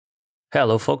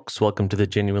Hello, folks. Welcome to the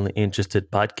Genuinely Interested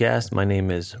podcast. My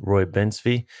name is Roy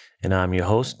Bensby, and I'm your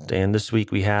host. And this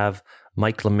week we have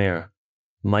Mike Lemaire.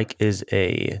 Mike is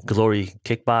a glory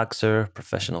kickboxer,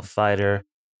 professional fighter,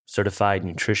 certified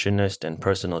nutritionist and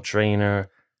personal trainer,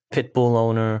 pit bull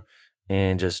owner,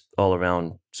 and just all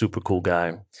around super cool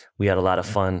guy. We had a lot of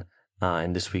fun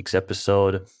in this week's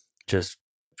episode, just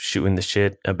shooting the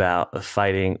shit about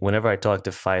fighting. Whenever I talk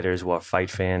to fighters who are fight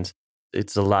fans,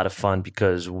 it's a lot of fun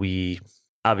because we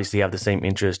obviously have the same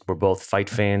interest. We're both fight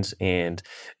fans, and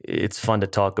it's fun to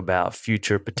talk about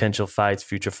future potential fights,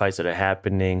 future fights that are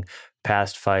happening,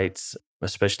 past fights,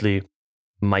 especially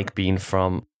Mike being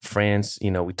from France.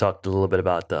 You know, we talked a little bit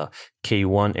about the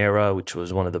K1 era, which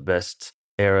was one of the best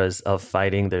eras of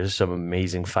fighting. There's some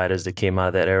amazing fighters that came out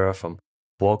of that era, from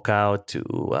Walkout to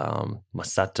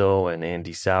Masato and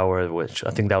Andy Sauer, which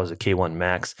I think that was a K1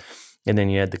 Max. And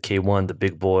then you had the K1, the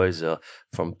big boys,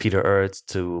 from Peter Ertz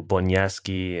to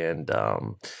Bonyaski and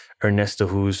Ernesto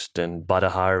Hust and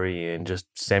Badahari and just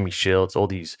Sammy Shields, all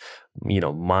these,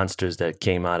 monsters that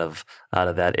came out of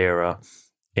that era.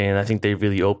 And I think they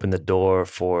really opened the door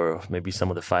for maybe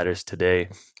some of the fighters today.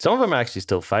 Some of them are actually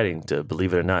still fighting, to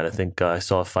believe it or not. I think I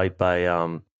saw a fight by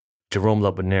Jerome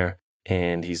Lemaire,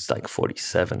 and he's like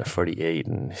 47 or 48,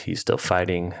 and he's still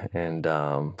fighting. And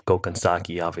Gokhan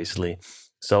Saki, obviously.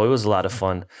 So it was a lot of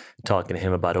fun talking to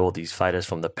him about all these fighters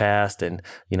from the past and,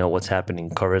 what's happening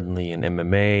currently in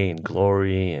MMA and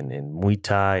Glory and in Muay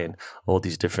Thai and all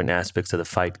these different aspects of the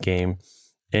fight game.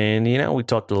 And, we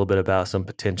talked a little bit about some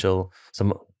potential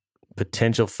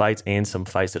fights and some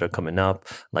fights that are coming up,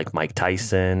 like Mike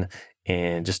Tyson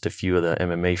and just a few of the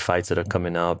MMA fights that are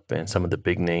coming up and some of the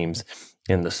big names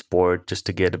in the sport, just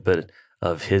to get a bit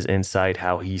of his insight,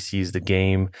 how he sees the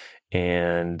game.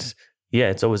 And yeah,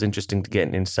 it's always interesting to get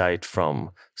an insight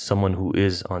from someone who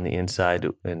is on the inside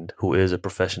and who is a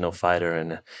professional fighter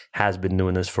and has been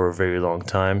doing this for a very long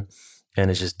time and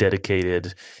has just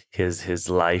dedicated his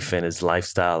life and his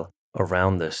lifestyle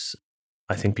around this.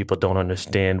 I think people don't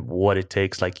understand what it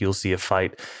takes. Like, you'll see a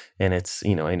fight and it's,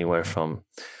 anywhere from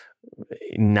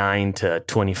 9 to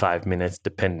 25 minutes,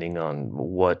 depending on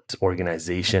what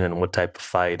organization and what type of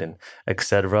fight and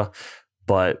etc.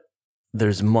 But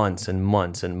there's months and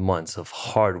months and months of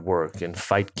hard work and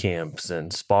fight camps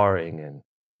and sparring and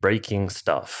breaking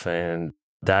stuff. And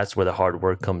that's where the hard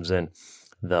work comes in.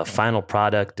 The final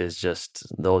product is just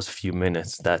those few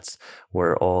minutes. That's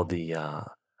where all the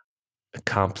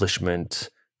accomplishment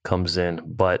comes in.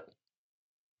 But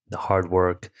the hard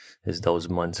work is those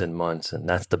months and months. And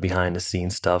that's the behind the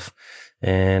scenes stuff.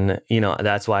 And,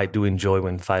 that's why I do enjoy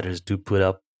when fighters do put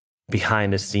up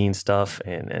behind the scenes stuff.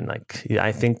 And like,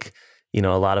 I think, a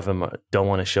lot of them don't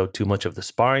want to show too much of the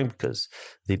sparring because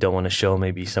they don't want to show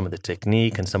maybe some of the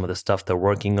technique and some of the stuff they're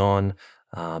working on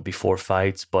before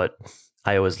fights. But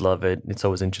I always love it. It's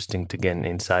always interesting to get an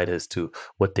insight as to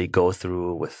what they go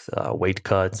through with weight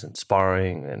cuts and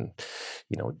sparring and,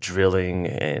 drilling.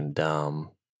 And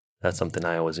that's something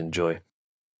I always enjoy.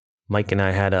 Mike and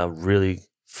I had a really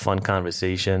fun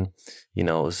conversation. It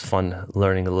was fun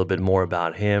learning a little bit more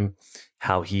about him,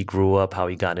 how he grew up, how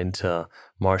he got into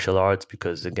martial arts,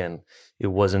 because again, it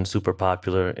wasn't super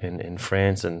popular in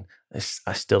France, and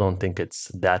I still don't think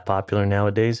it's that popular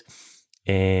nowadays.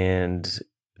 And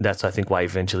that's, I think, why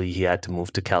eventually he had to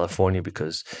move to California,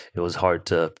 because it was hard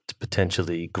to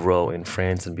potentially grow in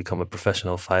France and become a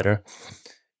professional fighter.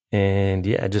 And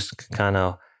yeah, just kind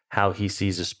of how he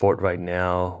sees the sport right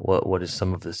now, what is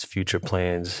some of his future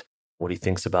plans, what he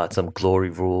thinks about some glory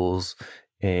rules.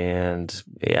 And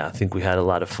yeah, I think we had a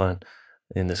lot of fun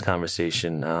in this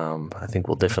conversation. I think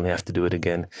we'll definitely have to do it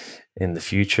again in the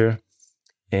future.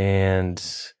 And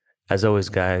as always,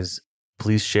 guys,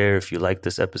 please share if you like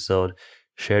this episode.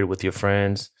 Share it with your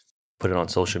friends. Put it on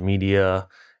social media.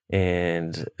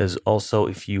 And as also,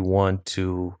 if you want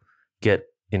to get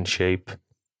in shape,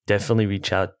 definitely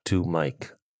reach out to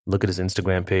Mike. Look at his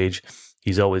Instagram page.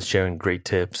 He's always sharing great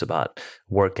tips about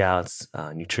workouts,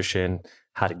 nutrition,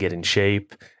 how to get in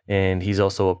shape. And he's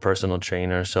also a personal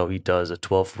trainer. So he does a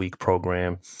 12-week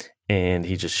program and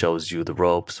he just shows you the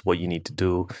ropes, what you need to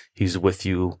do. He's with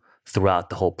you throughout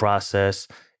the whole process.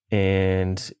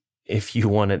 And if you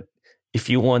want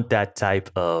that type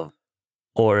of,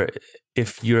 or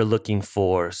if you're looking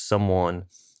for someone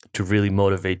to really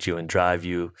motivate you and drive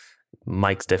you,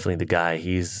 Mike's definitely the guy.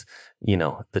 He's,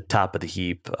 the top of the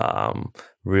heap,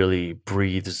 really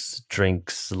breathes,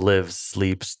 drinks, lives,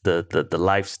 sleeps the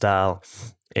lifestyle.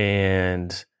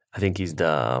 And I think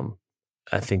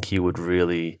I think he would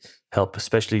really help,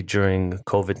 especially during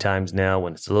COVID times now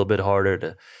when it's a little bit harder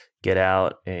to get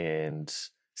out and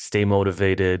stay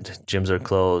motivated. Gyms are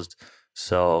closed.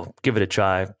 So give it a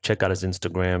try. Check out his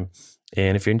Instagram.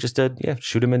 And if you're interested, yeah,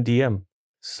 shoot him a DM.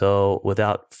 So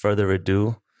without further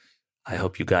ado, I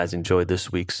hope you guys enjoyed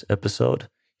this week's episode.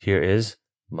 Here is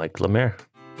Mike Lemaire.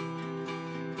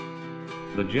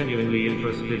 The Genuinely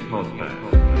Interested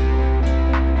Podcast.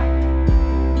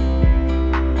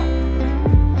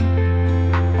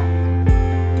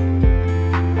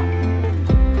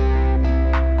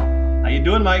 How you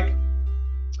doing, Mike?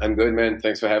 I'm good, man.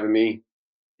 Thanks for having me.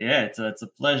 Yeah, it's a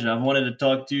pleasure. I've wanted to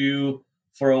talk to you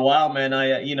for a while, man.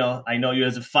 I know you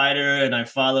as a fighter, and I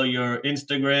follow your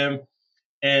Instagram,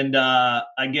 and I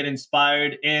get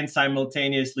inspired and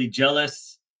simultaneously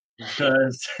jealous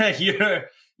because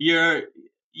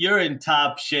you're in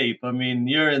top shape. I mean,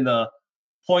 you're in the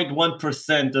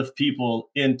 0.1% of people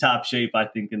in top shape, I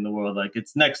think, in the world. Like,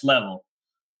 it's next level.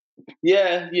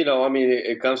 Yeah, I mean,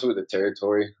 it comes with the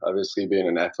territory, obviously, being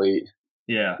an athlete.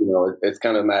 Yeah. It's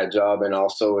kind of my job, and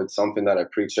also it's something that I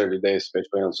preach every day,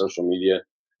 especially on social media.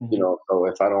 Mm-hmm. So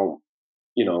if I don't,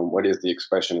 what is the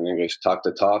expression in English? Talk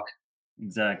the talk.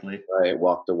 Exactly. Right,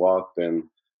 walk the walk, then,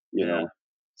 know.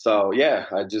 So yeah,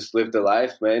 I just lived a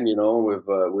life, man.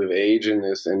 With age in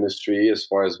this industry, as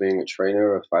far as being a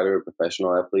trainer, a fighter, a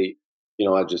professional athlete,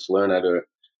 I just learned how to,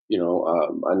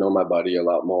 I know my body a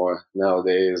lot more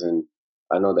nowadays, and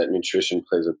I know that nutrition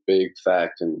plays a big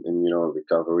fact in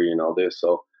recovery and all this.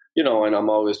 So and I'm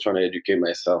always trying to educate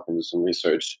myself and do some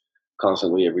research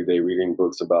constantly every day, reading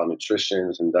books about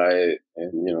nutrition and diet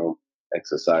and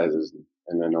exercises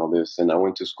and then all this. And I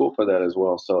went to school for that as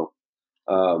well. So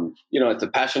it's a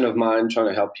passion of mine, trying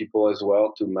to help people as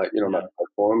well to my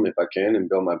platform if I can and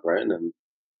build my brand. And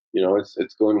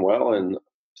it's going well, and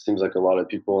seems like a lot of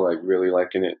people like really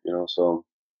liking it. So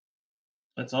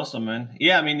that's awesome, man.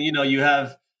 Yeah, I mean, you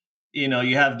have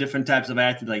different types of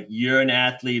athletes. Like, you're an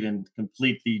athlete and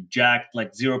completely jacked,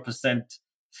 like 0%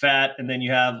 fat, and then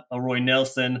you have a Roy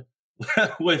Nelson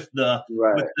with the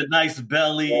nice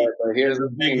belly. Yeah, but here's the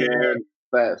big hair.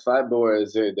 Fat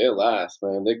boys, they last,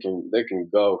 man. They can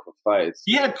go for fights.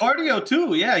 He had cardio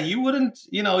too. Yeah, you wouldn't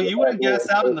gas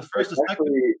out in the first or second.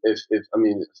 If I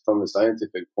mean, from the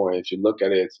scientific point, if you look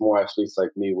at it, it's more athletes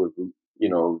like me with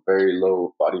very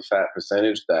low body fat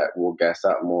percentage that will gas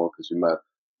out more because you might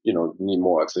need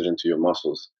more oxygen to your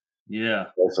muscles. Yeah.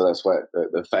 So that's why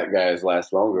the fat guys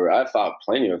last longer. I fought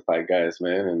plenty of fat guys,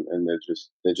 man, and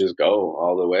they just go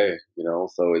all the way.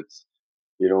 So it's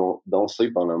don't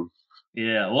sleep on them.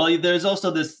 Yeah, well, there's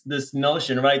also this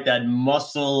notion, right, that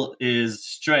muscle is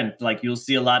strength. Like, you'll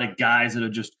see a lot of guys that are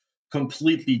just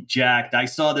completely jacked. I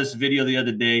saw this video the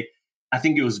other day. I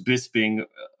think it was Bisping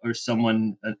or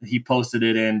someone. He posted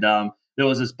it, and there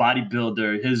was this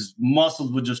bodybuilder. His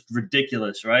muscles were just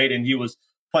ridiculous, right? And he was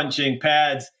punching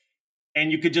pads, and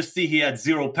you could just see he had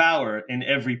zero power in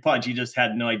every punch. He just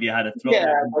had no idea how to throw.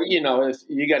 Yeah, but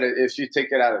if you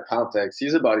take it out of context,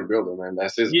 he's a bodybuilder, man.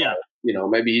 That's his body.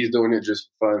 Maybe he's doing it just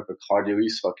for fun, for cardio.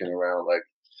 He's fucking around, like,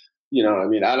 I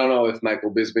mean, I don't know if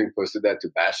Michael Bisping posted that to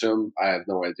bash him. I have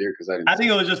no idea because I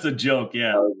think it was just a joke.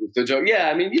 Yeah, it's a joke.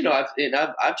 Yeah, I mean,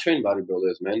 I've trained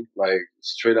bodybuilders, man, like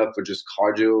straight up for just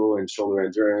cardio and shoulder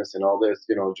endurance and all this,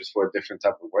 just for a different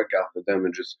type of workout for them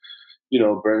and just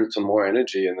burn some more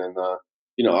energy. And then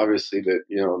obviously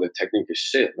the technique is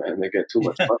shit, man. They get too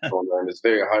much muscle, man. It's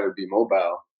very hard to be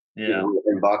mobile. Yeah,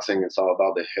 in boxing, it's all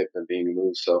about the hip and being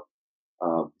moved. So.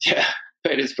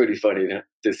 It is pretty funny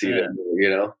to see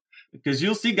that, because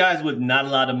you'll see guys with not a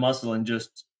lot of muscle and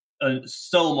just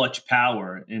so much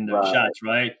power in their shots,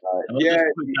 right? Yeah,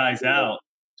 put guys out.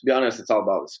 To be honest, it's all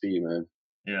about the speed, man.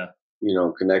 Yeah,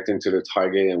 connecting to the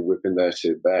target and whipping that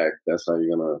shit back. That's how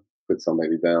you're gonna put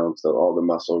somebody down. So all the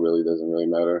muscle really doesn't really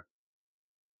matter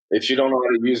if you don't know how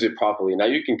to use it properly. Now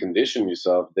you can condition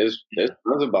yourself. There's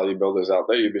tons of bodybuilders out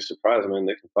there. You'd be surprised, man.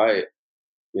 They can fight.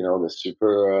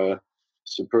 They're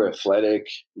super athletic,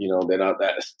 they're not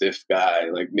that stiff guy,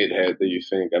 like mid-head that you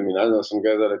think. I mean, I know some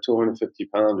guys that are 250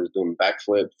 pounders doing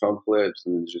backflips, front flips,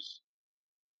 and just,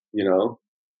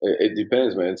 it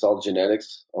depends, man. It's all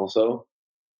genetics also.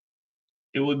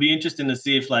 It would be interesting to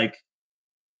see if, like,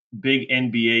 big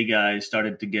NBA guys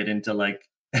started to get into, like,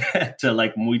 to,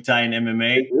 like, Muay Thai and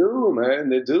MMA. They do, man.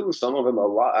 They do. Some of them a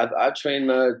lot. I trained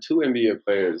 2 NBA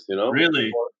players,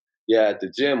 Really? Yeah, at the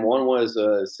gym. One was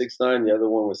 6'9", the other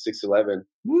one was 6'11".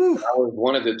 Woo. I was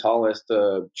one of the tallest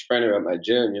trainer at my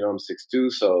gym. I'm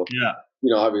 6'2", so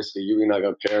obviously you're not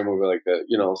gonna pair him with like that.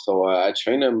 So I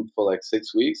trained him for like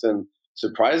 6 weeks, and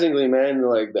surprisingly, man,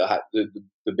 like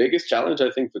the biggest challenge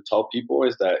I think for tall people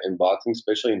is that in boxing,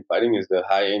 especially in fighting, is the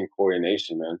high end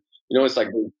coordination, man. It's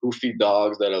like the goofy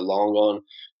dogs that are long on.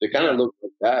 They kind of look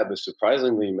like that, but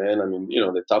surprisingly, man, I mean,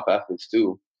 the top athletes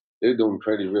too. they're doing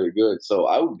pretty really good. So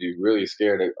I would be really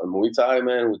scared of Muay Thai,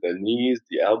 man, with the knees,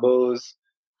 the elbows,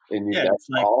 and you Yeah, that's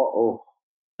all.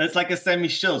 it's like a Sammy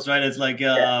Schultz, right? It's like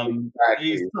Yeah,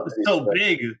 he's exactly. so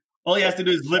big. All he has to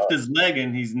do is lift his leg,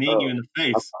 and he's kneeing you Oh, in the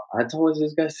face. I told you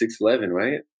this guy's 6'11",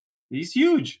 right? He's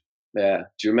huge. Yeah.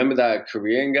 Do you remember that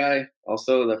Korean guy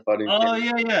also that fought in Oh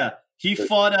yeah, yeah. He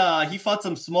fought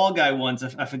some small guy once.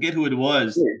 I forget who it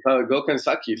was. Gokhan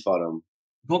Saki fought him.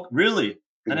 Really?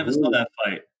 I never saw Mhm. that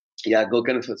fight. Yeah,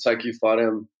 Gokhan Saki fought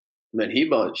him. Man, he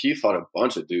fought a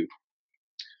bunch of dudes.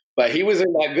 But he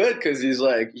wasn't that good because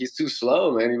he's too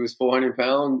slow, man. He was 400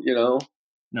 pounds, No,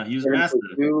 he was 10 massive.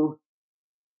 2.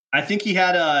 I think he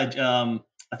had a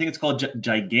I think it's called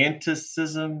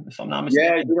giganticism, if I'm not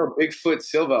Yeah, mistaken. Bigfoot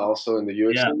Silva also in the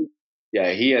Yeah, UFC.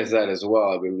 Yeah, he has that as well,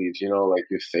 I believe. Like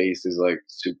your face is like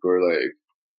super like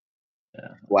yeah.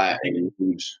 I flat think and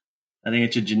huge. I think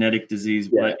it's a genetic disease,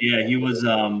 Yeah, but yeah, he was.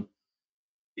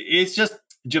 It's just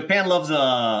Japan loves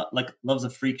a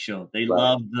freak show. They right.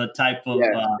 love the type of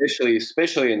Yeah,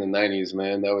 especially in the 90s,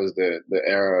 man. That was the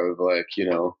era of like,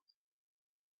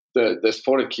 the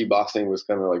sport of kickboxing was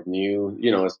kind of like new.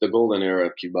 It's the golden era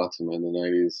of kickboxing, man, the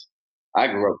 90s. I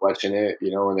grew up watching it,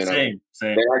 and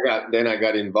same. then I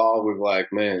got involved with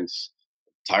like, man,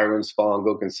 Tyron Spawn,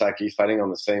 Gokhan Saki fighting on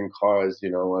the same cars,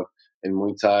 in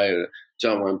Muay Thai,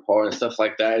 John Wayne Parr and stuff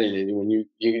like that. And then when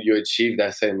you achieve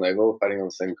that same level, fighting on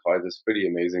the same cars, it's pretty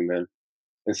amazing, man.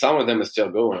 And some of them are still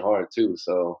going hard too.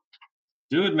 So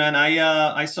Dude, man,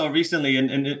 I saw recently,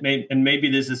 and maybe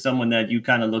this is someone that you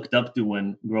kind of looked up to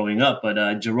when growing up,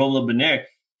 but Jerome Lemaire,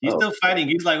 he's oh still fighting.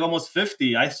 He's like almost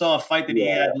 50. I saw a fight that he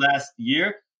yeah, had last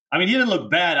year. I mean, he didn't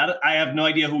look bad. I have no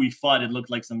idea who he fought. It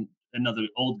looked like another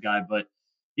old guy, but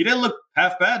he didn't look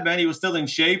half bad, man. He was still in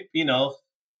shape.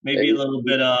 Maybe a and little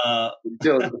bit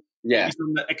still maybe yeah.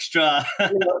 some extra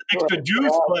Well, extra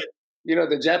juice, but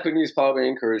the Japanese probably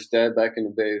encouraged that back in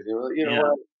the days. yeah.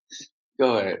 What?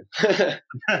 Go ahead.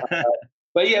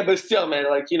 But yeah, but still, man,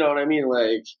 like, you know what I mean?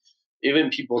 Like, even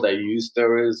people that use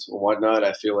steroids and whatnot,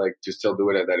 I feel like to still do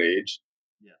it at that age,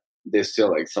 Yeah. there's still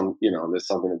like there's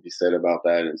something to be said about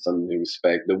that and something to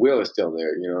respect. The will is still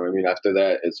there, you know what I mean? After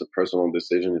that, it's a personal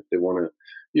decision if they want to,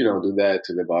 do that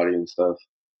to their body and stuff.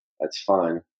 That's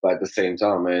fine. But at the same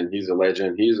time, man, he's a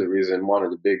legend. He's the reason, one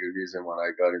of the biggest reason why I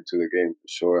got into the game for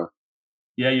sure.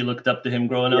 Yeah, you looked up to him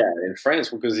growing Yeah, up. in France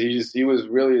because he was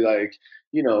really like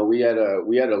we had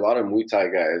a lot of Muay Thai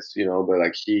guys, but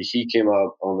like he came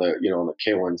up on the on the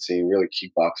K1 scene, really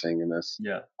kickboxing, and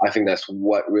Yeah. I think that's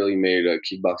what really made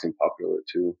kickboxing popular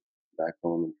too back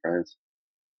home in France.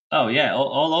 Oh yeah,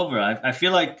 all over. I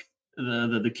feel like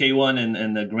the K1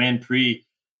 and the Grand Prix,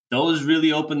 those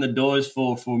really opened the doors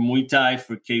for Muay Thai,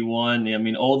 for K1. I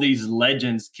mean, all these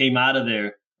legends came out of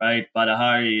there, right?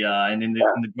 Badahari, and Yeah.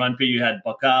 in the Grand Prix you had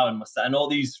Bakao and Masa and all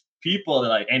these people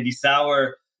like Andy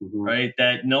Sauer, Hmm. right?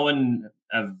 That no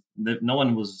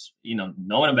one was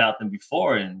knowing about them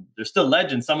before, and they're still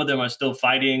legends. Some of them are still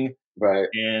fighting, Right.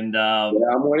 and Yeah,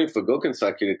 I'm waiting for Gokhan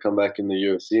Saki to come back in the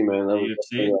UFC, man. That the was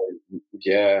UFC. definitely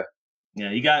yeah. Yeah,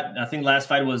 he got. I think last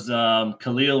fight was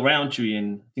Khalil Roundtree,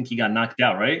 and I think he got knocked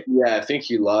out. Right? Yeah, I think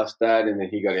he lost that, and then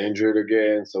he got injured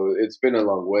again. So it's been a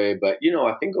long way, but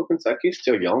I think Gokhan Saki is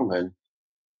still young, man.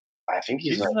 I think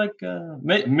he's He's like,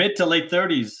 like mid to late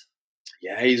 30s.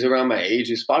 yeah, he's around my age.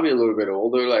 He's probably a little bit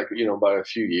older, like, by a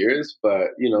few years, but,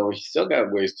 he's still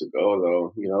got ways to go,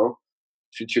 though,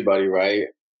 shoot your body right,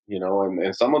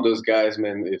 and some of those guys,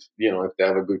 man, if they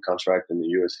have a good contract in the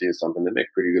UFC or something, they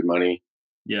make pretty good money.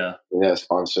 Yeah, And they have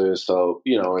sponsors. So,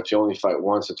 if you only fight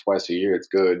once or twice a year, it's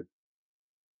good.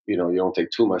 You don't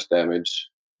take too much damage.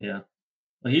 yeah.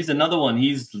 But he's another one.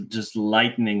 He's just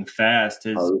lightning fast.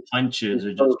 His punches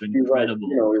are just He's like, incredible.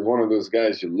 he's one of those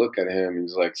guys, you look at him,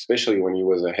 he's like, especially when he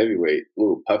was a heavyweight, a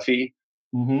little puffy.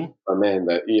 Hmm. But man,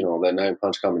 that 9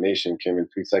 punch combination came in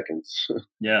 3 seconds.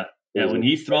 Yeah, It yeah. was When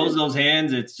he insane. throws those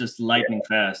hands, it's just lightning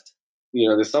fast.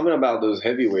 There's something about those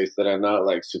heavyweights that are not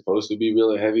like supposed to be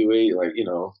really heavyweight. Like,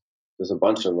 there's a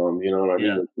bunch of them. You know what I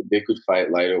Yeah, mean? They could fight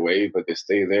lighter weight, but they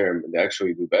stay there and they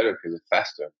actually do better because it's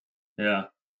faster. yeah.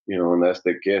 And that's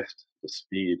the gift, the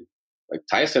speed. Like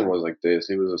Tyson was like this.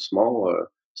 He was a small,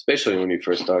 especially when he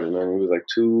first started. Man, he was like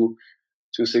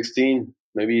 216,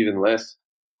 maybe even less.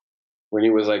 When he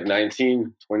was like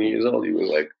 19, 20 years old, he was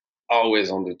like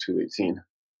always under 218.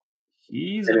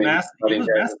 He's a And then he's massive. He fighting was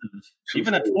guys massive. at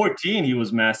Even at 240. 14, he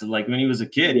was massive. Like when he was a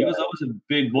kid, he was always a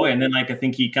big boy. And then like I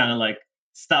think he kind of like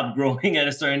stopped growing at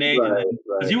a certain age, and Right, then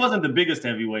because right. he wasn't the biggest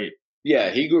heavyweight. Yeah,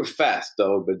 he grew fast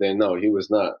though, but then no, he was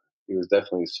not. He was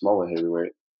definitely smaller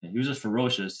heavyweight. He was just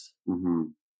ferocious. Hmm.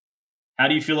 How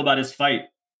do you feel about his fight?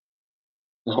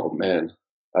 Oh man.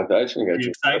 I think You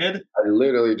excited? I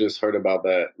literally just heard about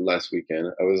that last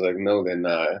weekend. I was like, no, then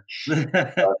not.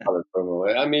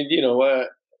 I mean, you know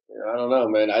what? I don't know,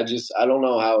 man. I don't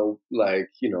know how,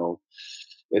 like,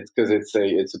 it's because it's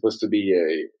supposed to be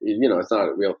it's not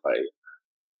a real fight.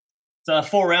 It's a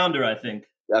 4-rounder, I think.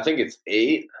 I think it's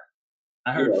 8.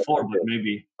 I heard 4, but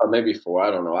maybe. Or maybe 4. I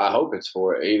don't know. I hope it's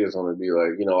 4. 8 is going to be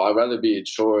like, I'd rather be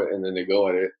short and then they go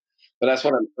at it. But that's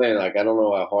what I'm saying. Like, I don't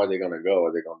know how hard they're going to go.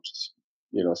 Are they going to just,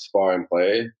 spar and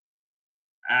play?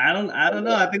 I don't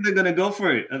know. I think they're gonna go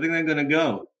for it. I think they're gonna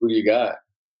go. Who do you got?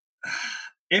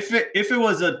 If it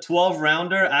was a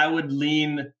 12-rounder, I would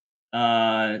lean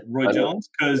Roy Jones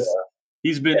because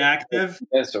he's been active.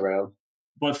 That's around.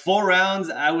 But 4 rounds,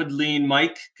 I would lean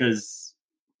Mike because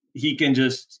he can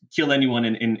just kill anyone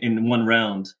in 1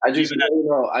 round. I just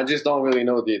don't really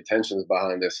know the intentions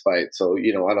behind this fight. So, I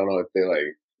don't know if they're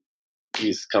like,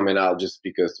 he's coming out just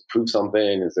because to prove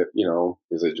something. Is it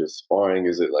just sparring?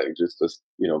 Is it like just this,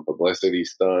 publicity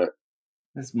stunt?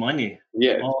 It's money.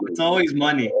 Yeah. It's always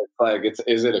money. It's like,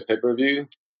 is it a pay-per-view?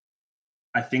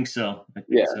 I think so.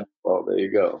 So. Well, there you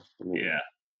go. I mean, yeah.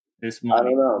 It's money. I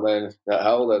don't know, man.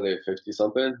 How old are they? 50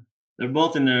 something? They're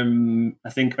both in their, I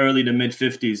think, early to mid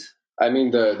 50s. I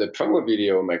mean, the promo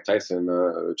video of Mike Tyson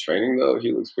training, though,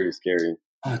 he looks pretty scary.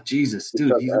 Oh, Jesus,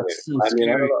 dude. He's so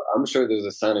scary. I don't know. I'm sure there's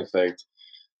a sound effect.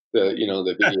 The video,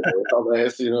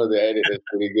 the edit is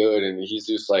pretty good. And he's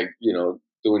just like,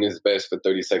 doing his best for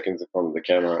 30 seconds in front of the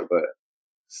camera. But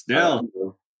still.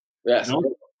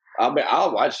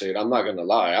 I'll watch it. I'm not going to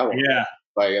lie.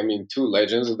 Like, I mean, 2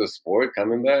 legends of the sport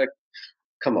coming back.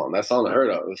 Come on, that's unheard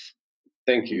of.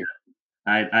 Thank you.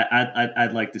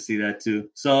 I'd like to see that too.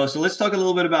 So let's talk a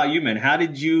little bit about you, man. How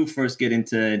did you first get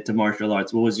into martial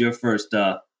arts? What was your first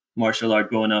martial art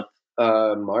growing up?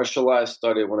 Martial arts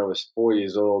started when I was 4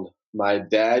 years old. My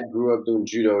dad grew up doing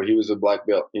judo. He was a black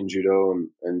belt in judo,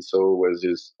 and so was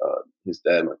his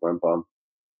dad, my grandpa.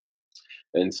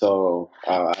 And so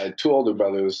I had 2 older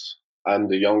brothers. I'm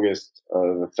the youngest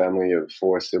of a family of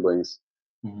 4 siblings.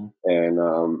 Mm-hmm.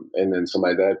 And then so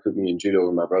my dad put me in judo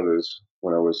with my brothers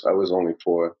when I was only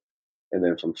 4, and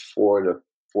then from 4 to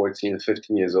 14,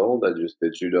 15 years old, I just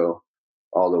did judo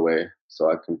all the way.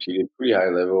 So I competed pretty high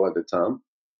level at the time,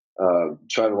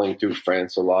 traveling through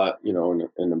France a lot, in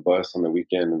the bus on the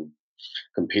weekend and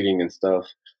competing and stuff.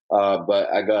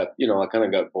 But I kind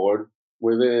of got bored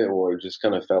with it, or just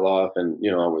kind of fell off. And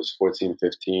I was 14,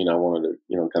 15. I wanted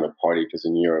to kind of party because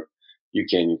in Europe you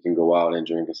can go out and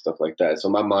drink and stuff like that. So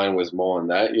my mind was more on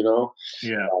that,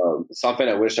 Yeah. Something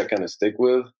I wish I kind of stick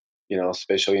with,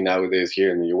 especially nowadays here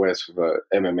in the US with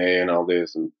MMA and all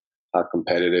this and how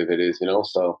competitive it is,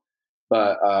 So,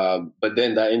 but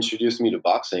then that introduced me to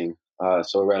boxing.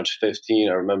 So around 15,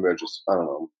 I remember just, I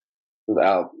don't know,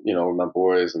 out, with my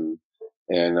boys and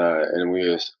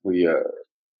we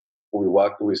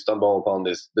stumbled upon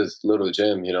this little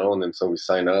gym, and then so we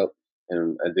signed up.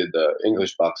 And I did the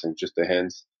English boxing, just the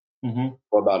hands,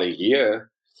 for about a year.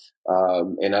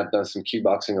 And I've done some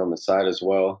kickboxing on the side as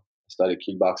well. I started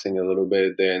kickboxing a little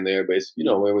bit there and there, but it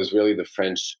was really the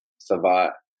French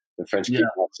savate, the French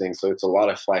kickboxing. So it's a lot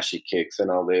of flashy kicks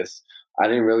and all this. I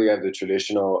didn't really have the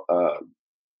traditional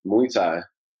Muay Thai,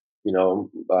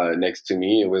 next to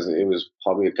me. It was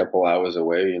probably a couple hours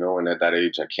away, and at that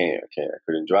age, I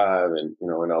couldn't drive and,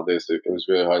 and all this. It was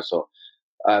really hard. So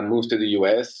I moved to the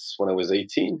US when I was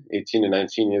 18 to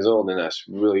 19 years old. And that's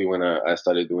really when I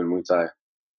started doing Muay Thai.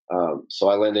 So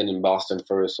I landed in Boston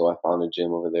first. So I found a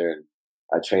gym over there and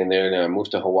I trained there. And then I moved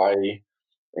to Hawaii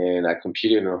and I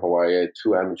competed in Hawaii. I had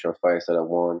 2 amateur fights that I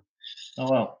won.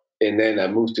 Oh, wow. And then I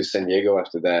moved to San Diego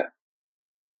after that,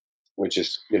 which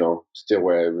is, still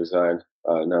where I reside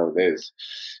nowadays.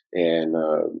 And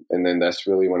then that's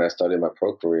really when I started my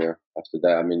pro career after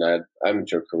that. I mean, I had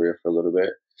amateur career for a little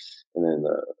bit. And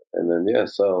then, yeah,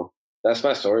 so that's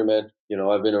my story, man.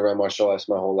 I've been around martial arts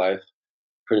my whole life,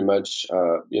 pretty much,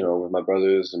 with my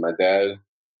brothers and my dad,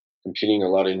 competing a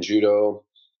lot in judo,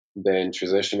 then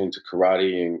transitioning to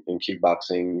karate and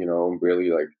kickboxing, really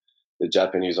like the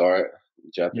Japanese art.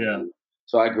 Yeah.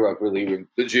 So I grew up really with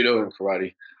the judo and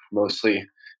karate mostly.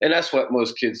 And that's what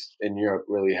most kids in Europe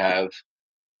really have,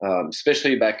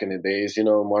 especially back in the days.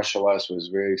 Martial arts was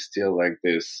very still like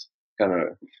this kind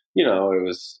of,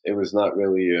 it was not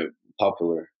really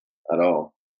popular at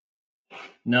all.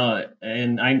 No,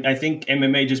 and I think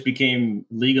MMA just became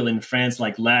legal in France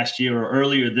like last year or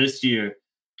earlier this year.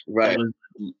 Right. It was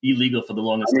illegal for the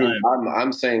longest time.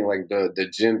 I'm saying like the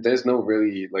gym, there's no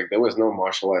really, like there was no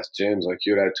martial arts gyms. Like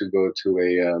you'd have to go to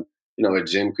a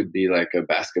gym could be like a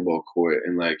basketball court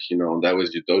and like, that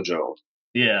was your dojo.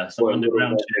 Yeah, some for a little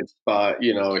underground bit. shit. But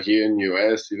here in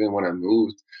US, even when I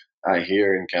moved, I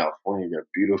hear in California you got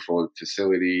beautiful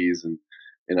facilities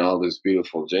and all these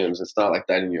beautiful gyms. It's not like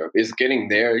that in Europe. It's getting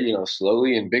there,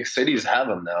 slowly. And big cities have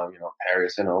them now,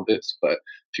 Paris and all this. But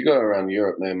if you go around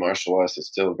Europe, man, martial arts is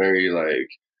still very like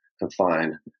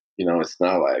confined. It's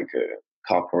not like a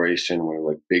corporation with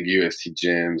like big UFC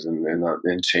gyms and not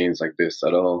in chains like this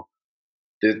at all.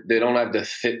 They don't have the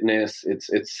fitness.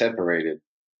 It's separated.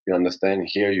 You understand?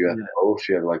 Here you have Yeah. both.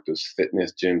 You have like those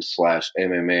fitness gyms slash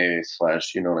MMA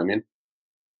slash. You know what I mean?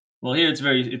 Well, here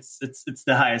it's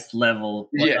the highest level.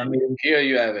 But Yeah. I mean, Here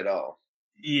you have it all.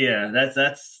 yeah, that's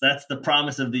the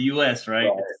promise of the US, right?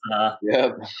 Right. It's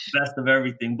Yeah. best of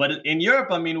everything. But in Europe,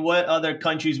 I mean, what other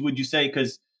countries would you say?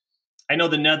 Because I know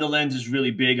the Netherlands is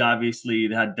really big. Obviously,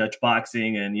 they had Dutch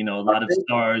boxing, and I think,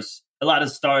 a lot of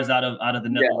stars out of the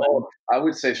yeah. Netherlands. I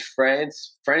would say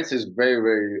France. France is very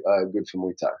very good for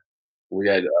Muay Thai. We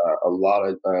had a lot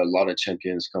of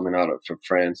champions coming out from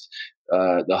France.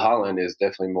 The Holland is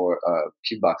definitely more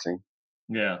kickboxing.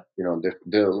 Yeah,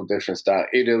 Different style.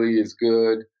 Italy is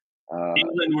good. Uh,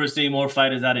 England, we're seeing more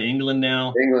fighters out of England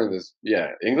now.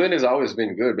 England has always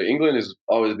been good, but England has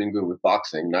always been good with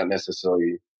boxing, not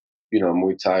necessarily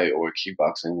Muay Thai or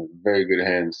kickboxing. Very good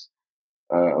hands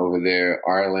over there.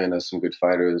 Ireland has some good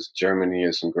fighters. Germany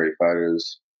has some great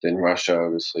fighters. Then Russia,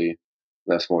 obviously,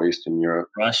 that's more Eastern Europe.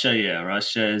 Russia, yeah,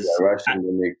 Russia is. Yeah, Russian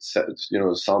they make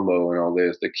sambo and all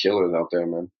this. The killers out there,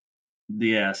 man.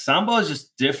 Yeah, sambo is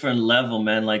just different level,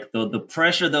 man. Like the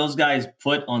pressure those guys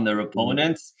put on their Mhm.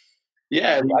 opponents.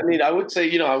 Yeah, I mean, I would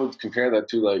say, I would compare that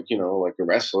to like, like a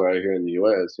wrestler out here in the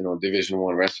U.S., Division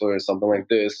One wrestler or something like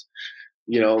this,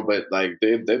 but like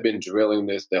they've been drilling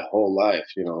this their whole life,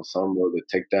 some of the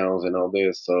takedowns and all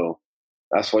this. So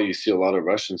that's why you see a lot of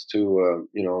Russians too,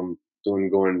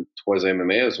 going towards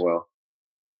MMA as well.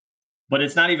 But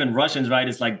it's not even Russians, right?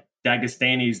 It's like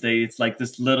Dagestanis. It's like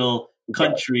this little Right.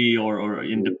 country, or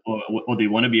they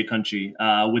want to be a country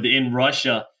within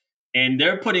Russia, and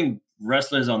they're putting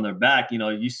wrestlers on their back.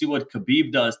 You see what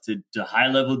Khabib does to high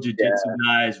level jujitsu Yeah,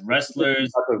 guys,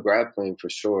 wrestlers. type of grappling for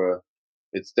sure.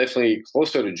 It's definitely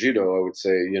closer to judo, I would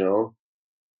say,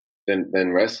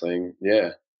 than wrestling.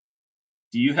 Yeah.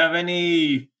 Do you have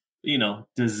any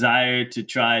desire to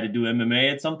try to do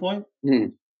MMA at some point? Hmm.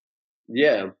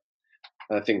 Yeah.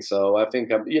 I think so. I think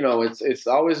it's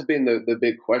always been the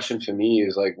big question for me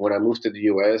is like when I moved to the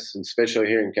U.S. and especially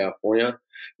here in California,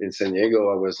 in San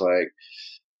Diego, I was like,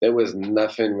 there was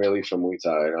nothing really for Muay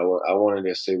Thai. And I wanted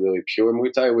to say really pure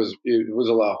Muay Thai. It was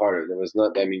a lot harder. There was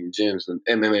not that many gyms, and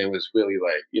MMA was really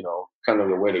like kind of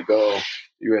the way to go.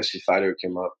 UFC fighter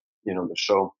came up, the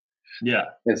show, Yeah,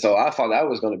 and so I thought that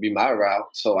was going to be my route.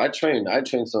 So I trained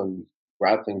some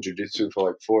grappling jujitsu for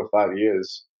like 4 or 5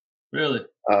 years. really.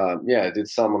 Yeah, I did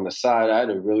some on the side. I had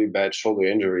a really bad shoulder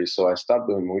injury, so I stopped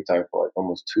doing Muay Thai for like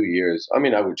almost 2 years. I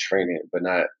mean, I would train it, but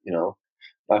not,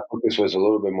 my focus was a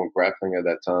little bit more grappling at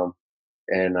that time.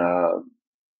 And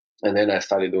and then I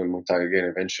started doing Muay Thai again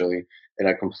eventually, and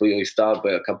I completely stopped.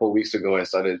 But a couple of weeks ago, I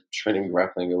started training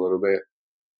grappling a little bit.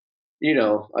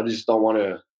 I just don't want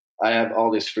to. I have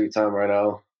all this free time right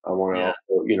now. I want to Yeah,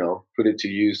 also, put it to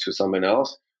use to something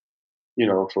else.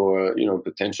 For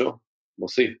potential. We'll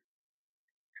see.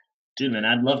 dude, man,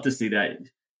 I'd love to see that.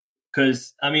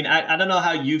 Because I mean, I don't know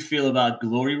how you feel about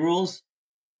glory rules.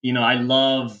 I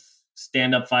love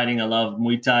stand up fighting. I love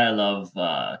Muay Thai. I love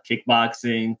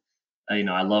kickboxing.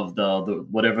 I love the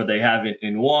whatever they have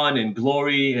in one and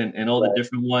glory and all the Right.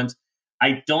 different ones.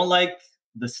 I don't like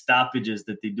the stoppages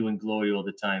that they do in glory all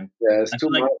the time. Yeah, it's I too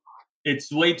feel like much.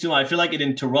 it's way too much. I feel like it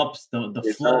interrupts the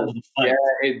It flow does. of the Yeah, fight.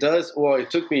 it does. Well, it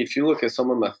took me. If you look at some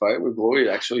of my fight with Glory,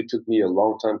 it actually took me a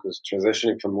long time because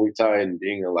transitioning from Muay Thai and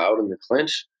being allowed in the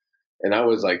clinch, and I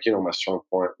was like, my strong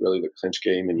point, really the clinch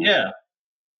game, Yeah.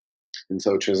 and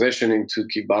so transitioning to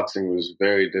kickboxing was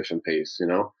very different pace.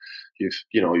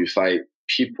 You fight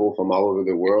people from all over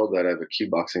the world that have a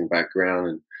kickboxing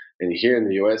background, and here in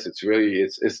the U.S., it's really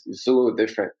it's a little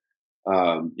different.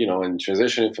 And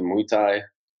transitioning from Muay Thai,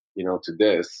 to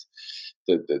this,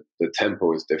 the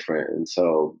tempo is different, and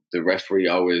so the referee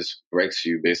always breaks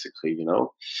you basically,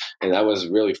 and that was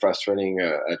really frustrating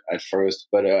at first.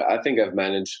 But I think I've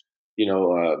managed,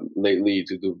 lately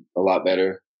to do a lot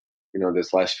better.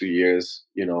 This last few years,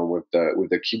 with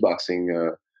the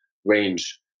kickboxing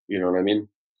range. You know what I mean?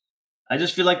 I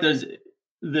just feel like there's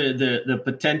the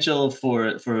potential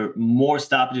for more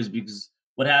stoppages because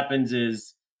what happens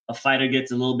is a fighter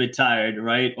gets a little bit tired,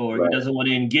 right? Or he Right. doesn't want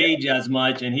to engage as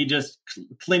much and he just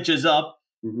clinches up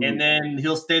Mm-hmm. and then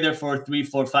he'll stay there for 3,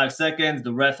 4, 5 seconds.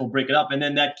 The ref will break it up, and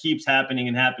then that keeps happening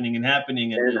and happening and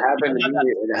happening. And And it you happened don't to have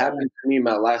me. that It flow. happened to me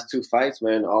my last 2 fights,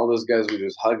 man. All those guys were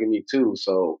just hugging me too.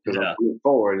 So because I'm Yeah, coming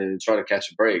forward and trying to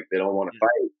catch a break, they don't want to yeah.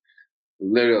 fight.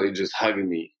 Literally just hugging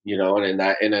me, and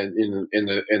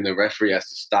then the referee has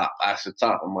to stop. I have to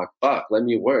stop. I'm like, fuck, let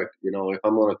me work. If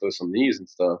I'm gonna throw some knees and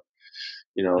stuff,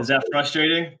 Is so that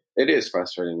frustrating? it is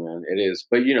frustrating, man. It is,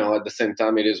 but at the same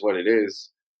time, it is what it is.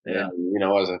 And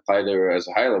Yeah. as a fighter, as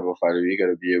a high level fighter, you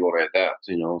got to be able to adapt.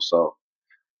 So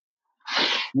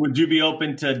Would you be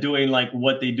open to doing like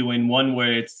what they do in one,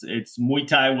 where it's Muay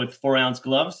Thai with 4-ounce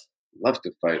gloves? love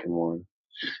to fight in one.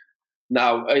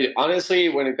 Now, honestly,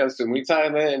 when it comes to Muay Thai,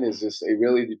 man, it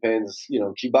really depends.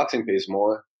 Kickboxing pays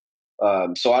more.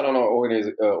 So I don't know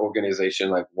organization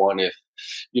like one if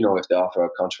they offer a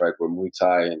contract where Muay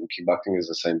Thai and kickboxing is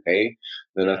the same pay,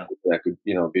 then Yeah. I could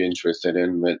be interested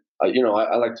in. But I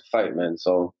like to fight, man.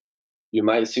 So you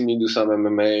might see me do some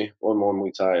MMA or more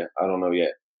Muay Thai. I don't know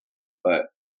yet, but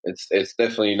it's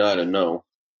definitely not a no.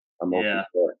 I'm open Yeah.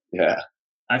 to it. Yeah,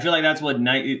 I feel like that's what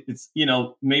it's,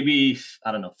 maybe,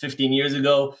 I don't know, 15 years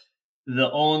ago,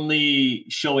 the only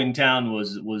show in town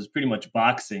was pretty much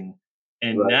boxing.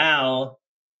 And right. now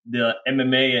the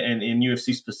MMA and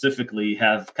UFC specifically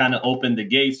have kind of opened the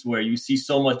gates where you see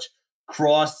so much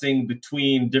crossing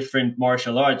between different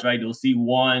martial arts, right? You'll see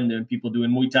one and people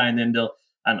doing Muay Thai, and then they'll,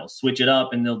 I don't know, switch it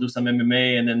up and they'll do some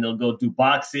MMA, and then they'll go do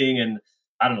boxing, and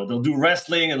I don't know, they'll do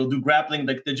wrestling and they'll do grappling.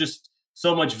 Like, they're just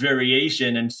so much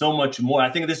variation and so much more. I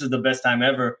think this is the best time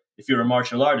ever if you're a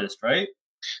martial artist, right?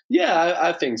 Yeah,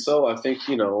 I think so. I think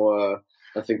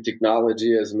I think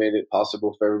technology has made it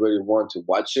possible for everybody to want to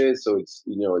watch it. So it's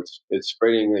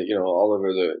spreading all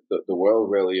over the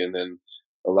world really, and then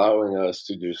allowing us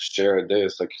to just share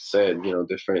this, like you said,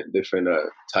 different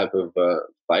type of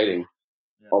fighting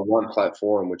Yeah. on one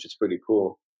platform, which is pretty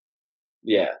cool.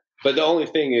 Yeah, but the only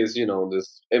thing is,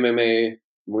 this MMA,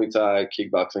 Muay Thai,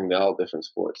 kickboxing, they're all different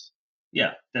sports.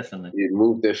 Yeah, definitely. You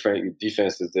move different, your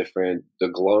defense is different, the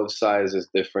glove size is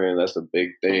different. That's a big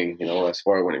thing, as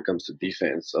far when it comes to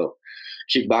defense. So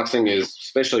kickboxing is,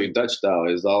 especially Dutch style,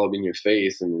 is all up in your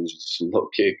face and it's just low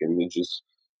kick and it just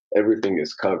everything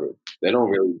is covered. They don't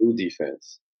really do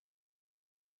defense.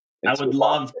 I It's would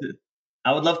love to.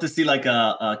 I would love to see like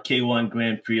a K1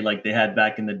 Grand Prix like they had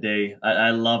back in the day. I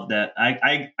love that.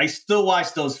 I still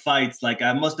watch those fights. Like,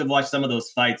 I must have watched some of those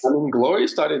fights. I mean, Glory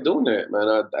started doing that,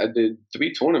 man. I did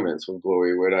 3 tournaments with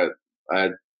Glory where I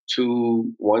had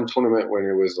one tournament when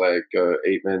it was like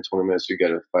 8-man tournament, so you got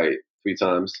to fight 3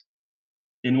 times.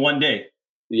 In one day.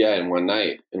 Yeah, in one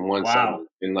night, in one Wow. session,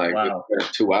 in like Wow.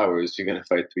 2 hours, you're gonna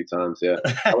fight 3 times. Yeah,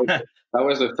 that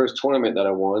was the first tournament that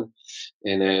I won,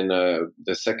 and then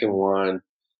the second one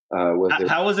was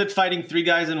How was it fighting 3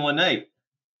 guys in one night?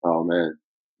 oh man,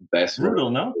 best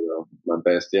Brutal, man, no? my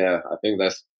best. Yeah, I think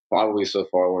that's probably so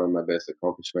far one of my best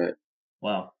accomplishments.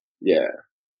 Wow. Yeah,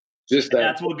 just And that.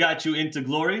 that's what got you into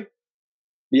Glory?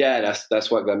 Yeah,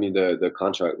 that's what got me the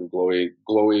contract with Glory.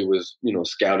 Glory was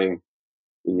scouting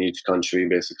in each country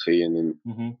basically, and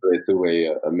then they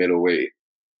threw a middleweight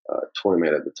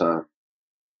tournament at the time,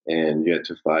 and you had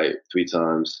to fight 3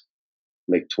 times,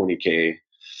 make 20K,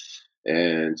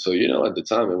 and so at the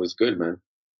time it was good, man.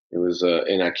 It was,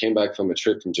 and I came back from a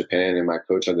trip from Japan, and my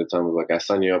coach at the time was like, "I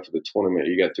signed you up for the tournament.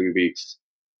 You got 3 weeks.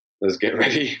 Let's get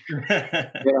ready,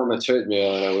 get on the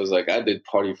treadmill." And I was like, I did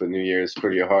party for New Year's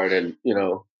pretty hard, and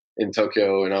in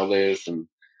Tokyo and all this, and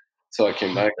so I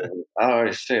came back and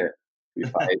oh shit, we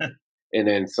fight. And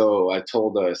then so I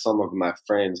told some of my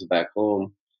friends back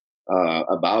home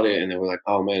about it, and they were like,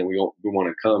 "Oh man, we want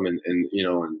to come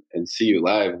and see you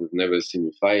live. We've never seen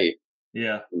you fight."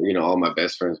 Yeah. All my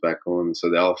best friends back home, so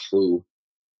they all flew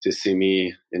to see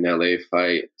me in LA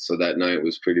fight. So that night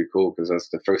was pretty cool because that's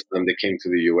the first time they came to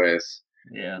the US.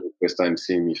 Yeah. First time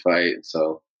seeing me fight,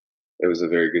 so it was a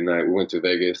very good night. We went to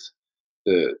Vegas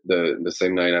the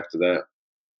same night after that.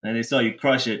 And they saw you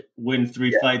crush it, win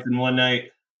 3 fights in one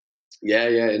night. Yeah,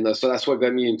 and so that's what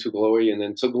got me into Glory. And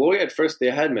then so Glory at first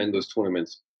they had those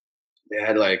tournaments. They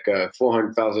had like a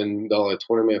 $400,000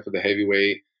 tournament for the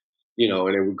heavyweight,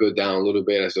 and it would go down a little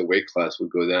bit as the weight class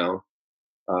would go down.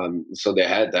 So they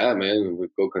had that, man,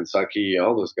 with Go Kansaki,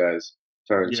 all those guys.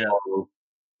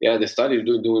 Yeah, they started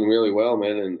doing really well,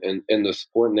 man, and the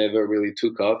sport never really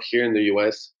took off here in the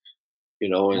US,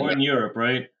 Or in Europe,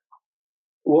 right?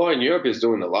 Well, in Europe it's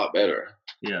doing a lot better.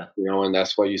 Yeah. And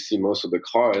that's why you see most of the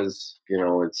cars,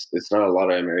 it's not a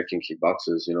lot of American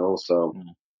kickboxers, so,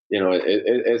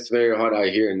 it's very hard out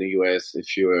here in the US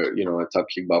if you're, a top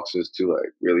kickboxers to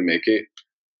like really make it.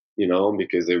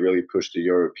 because they really push the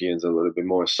Europeans a little bit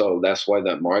more. So that's why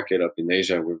that market up in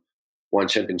Asia with one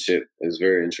championship is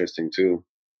very interesting too.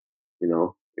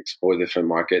 Explore different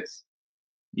markets.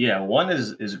 Yeah, one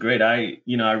is great. I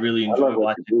really I love enjoy what you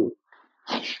watching. do.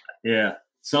 Yeah.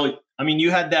 So I mean,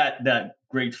 you had that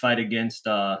great fight against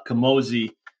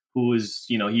Kamosi, who was,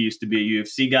 he used to be a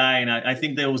UFC guy, and I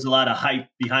think there was a lot of hype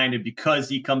behind it because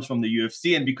he comes from the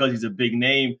UFC and because he's a big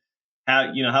name.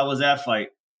 How was that fight?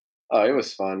 Oh, it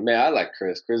was fun, man. I like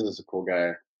Chris. Chris is a cool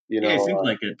guy. Yeah, it seems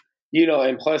like it.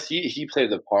 And plus he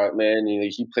played the part, man.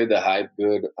 He played the hype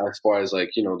good as far as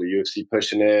like the UFC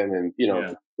pushing him and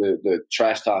Yeah. the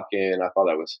trash talking. I thought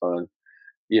that was fun.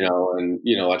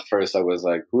 At first I was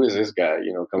like, who is this guy?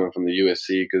 Coming from the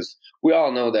UFC, because we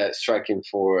all know that striking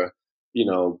for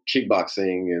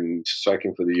kickboxing and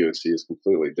striking for the UFC is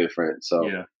completely different. So,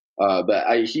 Yeah.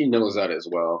 but he knows that as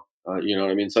well. You know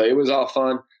what I mean? So it was all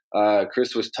fun.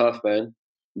 Chris was tough, man.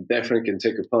 Definitely can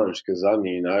take a punch because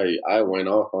I went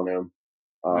off on him.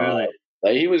 Really?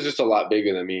 He was just a lot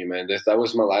bigger than me, man. That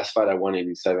was my last fight at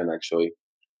 187, actually.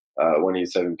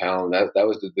 187 pound. That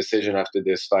was the decision after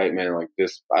this fight, man. Like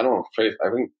this, I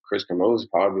think Chris Camose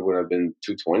probably would have been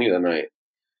 220 that night.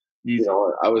 Easy.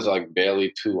 I was like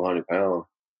barely 200 pounds.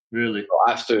 Really?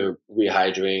 So after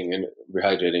rehydrating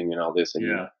and all this, and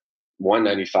Yeah.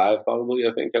 195 probably,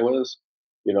 I think I was.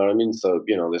 You know what I mean? So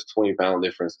there's 20-pound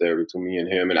difference there between me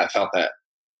and him, and I felt that,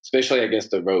 especially against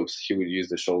the ropes. He would use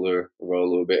the shoulder roll a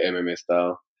little bit, MMA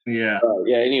style. Yeah.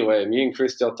 Yeah. Anyway, me and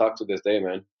Chris still talk to this day,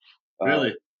 man.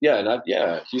 Really?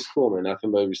 Yeah, he's cool, man.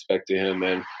 Nothing but respect to him,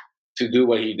 man. To do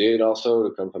what he did, also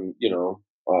to come from the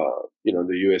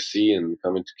USC and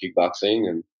come into kickboxing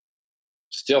and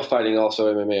still fighting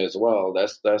also MMA as well.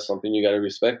 That's something you got to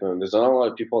respect, man. There's not a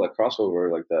lot of people that cross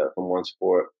over like that from one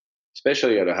sport,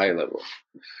 especially at a high level.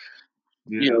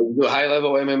 Yeah. The high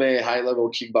level MMA, high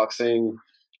level kickboxing,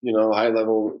 high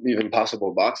level even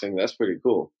possible boxing. That's pretty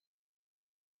cool.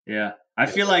 Yeah. I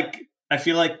feel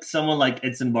like someone like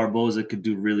Edson Barboza could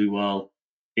do really well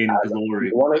in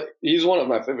Glory. He's one of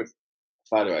my favorite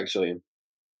fighter, actually.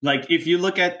 Like if you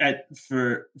look at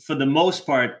for the most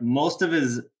part, most of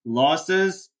his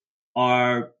losses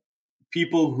are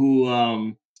people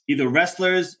who either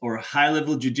wrestlers or high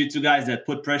level jiu-jitsu guys that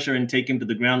put pressure and take him to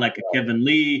the ground, like a Kevin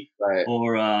Lee, right?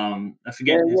 Or I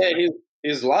forget.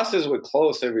 His losses were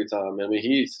close every time. I mean,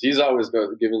 he's always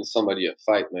giving somebody a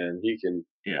fight, man. He can.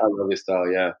 Yeah. I love his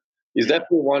style. Yeah, he's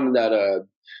definitely one that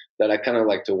I kind of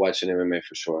like to watch in MMA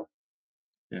for sure.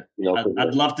 Yeah,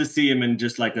 I'd love to see him in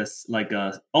just like a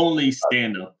only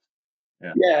stand up.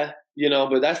 Yeah,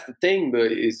 but that's the thing.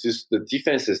 But it's just the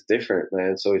defense is different,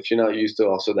 man. So if you're not used to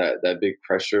also that big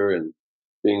pressure and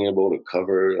being able to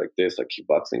cover like this, like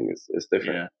kickboxing is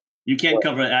different. Yeah, you can't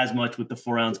cover as much with the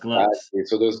 4-ounce gloves. Exactly.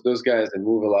 So those guys, they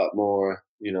move a lot more,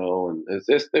 and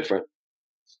it's different.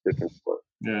 It's different sport.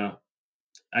 Yeah.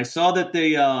 I saw that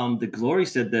the Glory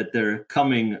said that they're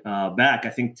coming back. I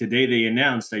think today they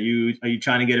announced. Are you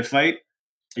trying to get a fight?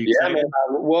 Yeah, man.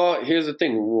 Well, here's the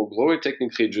thing. Well, Glory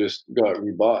technically just got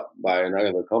rebought by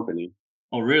another company.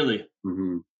 Oh, really?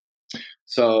 Mm-hmm.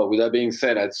 So with that being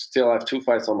said, I still have 2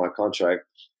 fights on my contract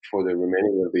for the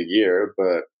remaining of the year,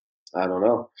 but I don't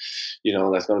know.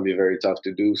 That's going to be very tough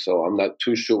to do. So I'm not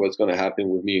too sure what's going to happen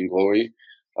with me and Glory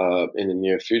in the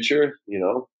near future.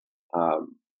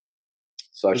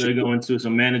 So they're going through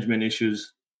some management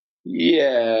issues.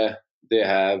 Yeah, they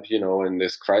have, in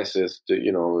this crisis,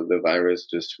 the virus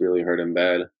just really hurt them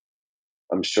bad.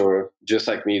 I'm sure, just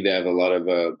like me, they have a lot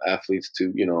of athletes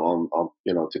to,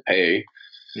 to pay.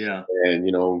 Yeah.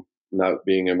 And, not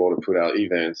being able to put out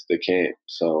events, they can't.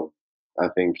 So I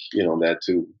think, that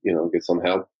to, get some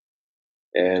help.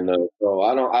 And so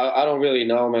I don't really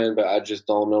know, man, but I just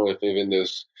don't know if even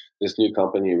this new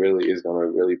company really is going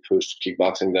to really push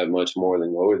kickboxing that much more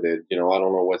than Glory did. I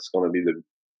don't know what's going to be the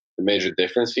major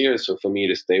difference here. So for me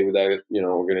to stay with that,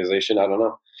 organization, I don't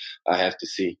know. I have to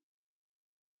see.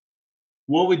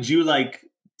 What would you like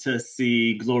to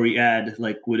see Glory add?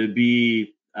 Like, would it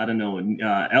be, I don't know,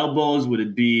 elbows? Would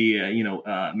it be,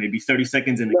 maybe 30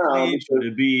 seconds in the clinch? Would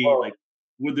it be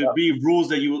would there be rules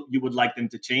that you would like them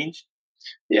to change?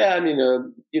 Yeah, I mean,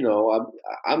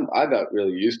 I got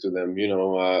really used to them.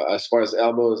 As far as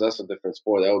elbows, that's a different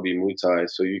sport. That would be Muay Thai.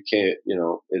 So you can't,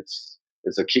 it's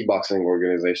a kickboxing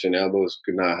organization. Elbows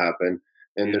could not happen.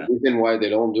 And the reason why they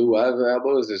don't do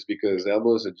elbows is because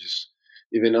elbows are just,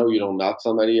 even though you don't knock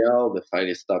somebody out, the fight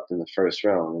is stopped in the first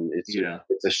round, and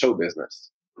it's a show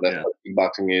business. That's what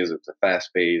kickboxing is. It's a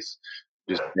fast pace.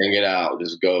 Just bang it out,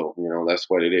 just go. That's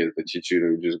what it is. They teach you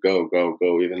to just go.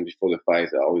 Even before the fight,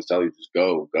 I always tell you, just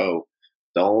go.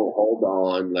 don't hold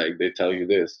on, like they tell you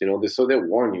this, so they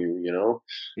warn you,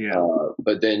 Yeah.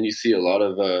 But then you see a lot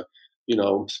of,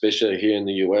 especially here in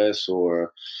the US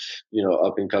or,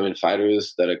 up and coming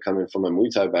fighters that are coming from a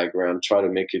Muay Thai background, try to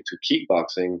make it to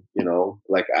kickboxing,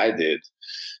 like I did,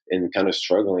 and kind of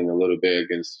struggling a little bit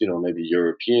against, maybe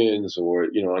Europeans or,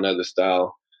 another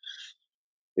style.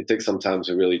 It takes some time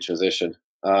to really transition.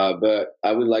 But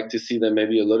I would like to see them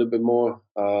maybe a little bit more,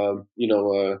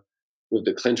 with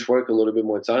the clinch work, a little bit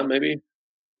more time maybe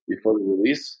before the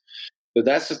release. But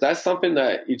that's something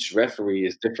that each referee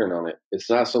is different on it. It's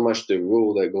not so much the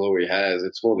rule that Glory has;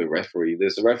 it's more the referee.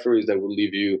 There's referees that will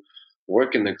leave you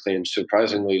working the clinch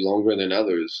surprisingly longer than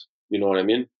others. You know what I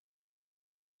mean?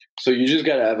 So you just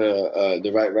gotta have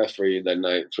the right referee that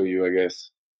night for you, I guess.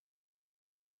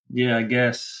 Yeah, I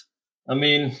guess. I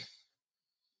mean,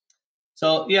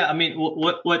 so yeah, I mean,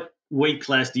 what weight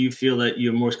class do you feel that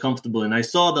you're most comfortable in? I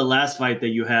saw the last fight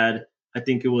that you had. I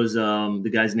think it was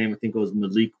the guy's name. I think it was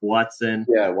Malik Watson.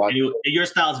 Yeah, And your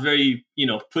style is very,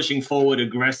 pushing forward,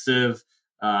 aggressive.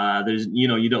 There's,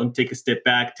 you don't take a step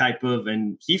back type of,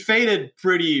 and he faded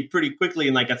pretty quickly.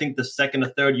 And like I think the second or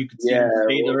third, you could see him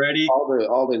fade already.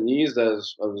 All the knees that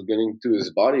I was getting to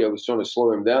his body, I was trying to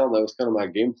slow him down. That was kind of my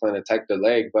game plan, attack the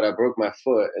leg. But I broke my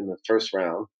foot in the first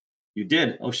round. You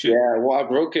did? Oh shit! Yeah, well, I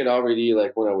broke it already.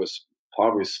 Like when I was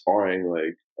probably sparring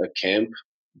like a camp.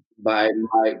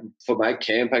 For my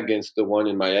camp against the one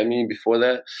in Miami before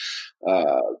that,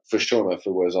 for sure my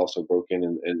foot was also broken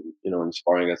and in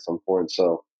sparring at some point.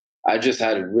 So I just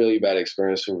had a really bad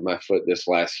experience with my foot this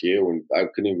last year when I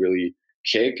couldn't really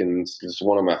kick, and it's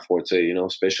one of my forte.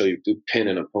 Especially if you pin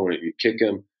an opponent, you kick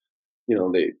them,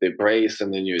 they brace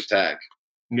and then you attack.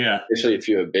 Yeah, especially if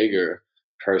you're a bigger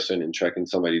person and tracking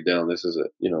somebody down. This is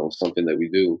something that we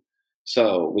do.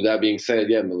 So with that being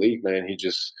said, yeah, Malik, man, he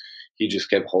just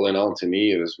kept holding on to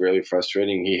me. It was really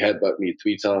frustrating. He headbutted me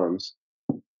 3 times.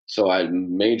 So I had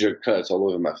major cuts all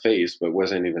over my face, but it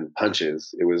wasn't even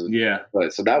punches. It was,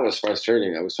 But so that was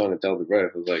frustrating. I was trying to tell the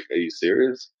ref, I was like, are you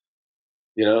serious?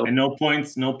 And no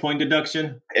point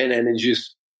deduction? And then it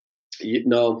just,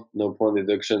 no point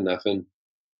deduction, nothing.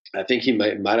 I think he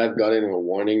might have gotten a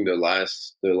warning the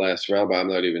last round, but I'm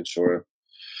not even sure.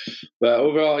 But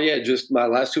overall, yeah, just my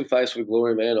last 2 fights with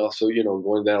Glory, man. Also,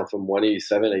 going down from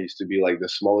 187, I used to be like the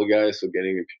smaller guy, so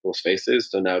getting in people's faces,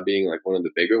 to now being like one of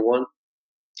the bigger one.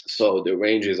 So the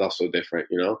range is also different,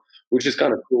 which is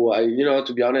kind of cool.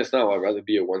 To be honest, now I'd rather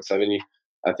be at 170.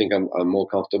 I think I'm more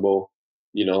comfortable.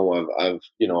 I've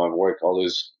worked all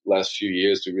those last few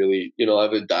years to really,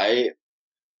 have a diet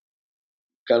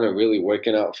kind of really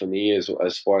working out for me as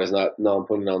far as not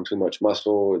putting on too much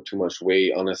muscle or too much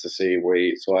weight, unnecessary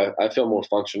weight. So I feel more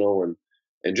functional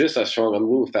and just as strong. I'm a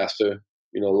little faster,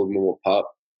 a little bit more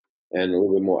pop and a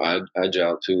little bit more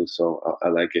agile too. So I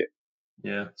like it.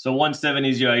 Yeah. So 170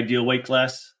 is your ideal weight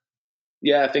class?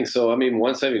 Yeah, I think so. I mean,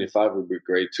 175 would be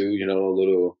great too. A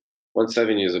little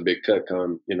 170 is a big cut, a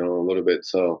little bit.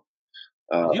 So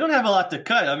you don't have a lot to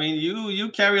cut. I mean, you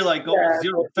carry like almost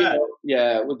zero fat.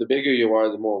 With the bigger you are,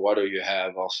 the more water you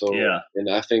have also. Yeah. And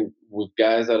I think with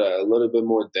guys that are a little bit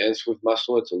more dense with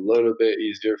muscle, it's a little bit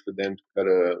easier for them to cut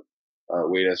a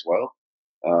weight as well.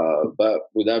 But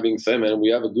with that being said, man, we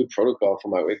have a good protocol for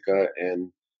my weight cut.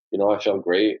 And, I felt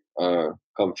great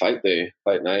come fight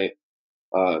night.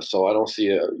 So I don't see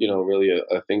really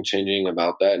a thing changing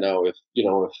about that now. If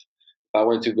I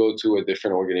went to go to a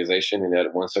different organization and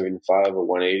at 175 or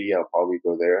 180, I'll probably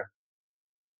go there.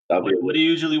 What do you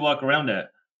usually walk around at?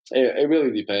 It really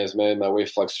depends, man. My weight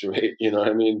fluctuates, you know what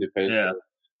I mean? Depends on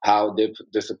how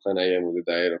disciplined I am with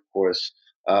the diet, of course.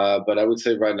 But I would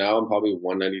say right now I'm probably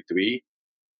 193,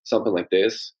 something like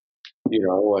this,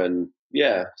 and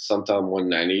yeah, sometime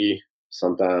 190,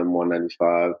 sometime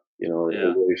 195, it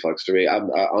really fluctuates. I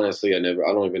honestly, I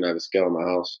don't even have a scale in my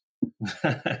house.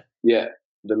 Yeah.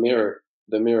 The mirror,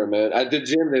 man. At the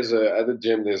gym, there's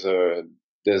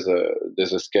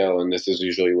a scale, and this is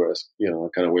usually where I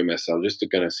kind of weigh myself just to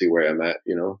kind of see where I'm at,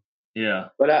 Yeah.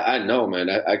 But I know, man.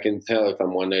 I can tell if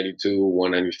I'm 192,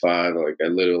 195. Like I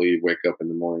literally wake up in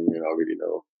the morning and I already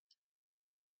know.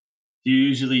 Do you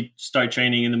usually start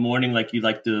training in the morning? Like you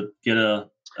like to get a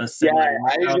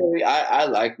I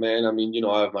like, man. I mean,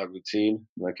 I have my routine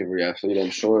like every athlete,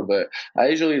 I'm sure, but I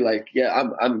usually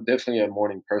I'm definitely a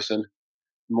morning person.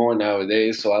 More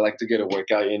nowadays, so I like to get a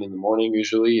workout in the morning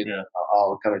usually, and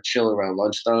I'll kind of chill around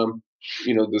lunchtime,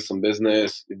 do some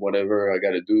business, whatever I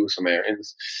got to do, some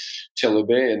errands, chill a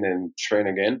bit, and then train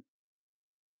again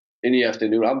in the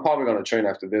afternoon. I'm probably going to train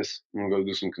after this. I'm going to go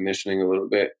do some conditioning a little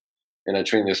bit, and I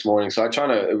train this morning. So I try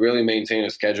to really maintain a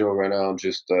schedule right now. I'm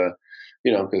just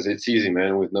because it's easy,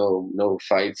 man, with no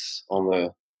fights on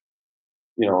the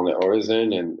on the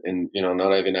horizon, and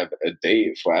not even have a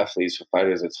date for athletes, for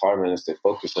fighters. It's hard, man, to stay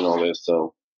focused on all this.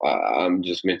 So I'm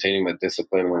just maintaining my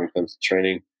discipline when it comes to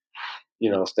training.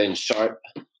 Staying sharp,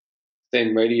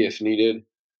 staying ready if needed.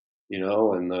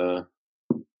 And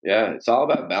yeah, it's all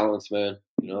about balance, man.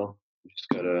 You just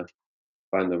gotta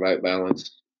find the right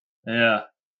balance. Yeah.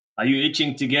 Are you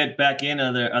itching to get back in?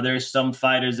 Are there some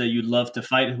fighters that you'd love to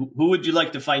fight? Who would you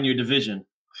like to fight in your division?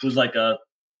 Who's like a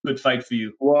good fight for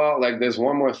you? Well, like there's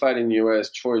one more fight in the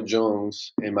U.S. Troy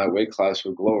Jones in my weight class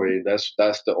with Glory. That's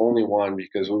the only one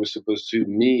because we were supposed to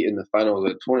meet in the finals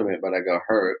of the tournament, but I got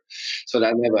hurt, so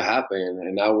that never happened.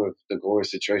 And now with the Glory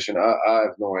situation, I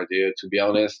have no idea, to be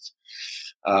honest.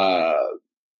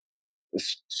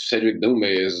 Cedric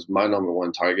Doumbé is my number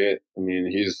one target. I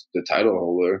mean, he's the title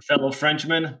holder. Fellow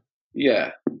Frenchman?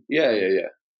 Yeah. Yeah.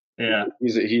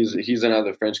 He's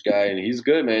another French guy, and he's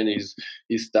good, man. His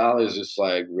style is just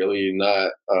like really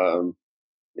not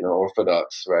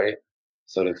orthodox, right?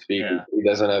 So to speak. Yeah. He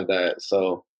doesn't have that.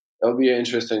 So it'll be an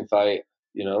interesting fight,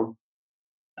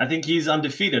 I think he's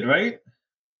undefeated, right?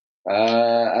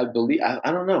 I believe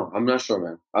I don't know. I'm not sure,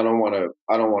 man. I don't want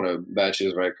to batch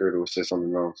his record or say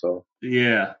something wrong. So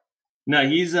yeah, no,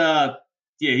 he's a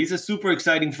super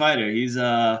exciting fighter. He's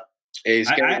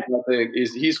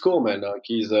he's cool, man. Like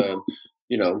he's I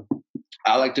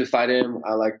like to fight him.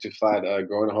 I like to fight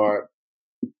Groenhart.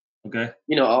 Okay.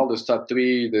 All those top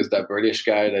three. There's that British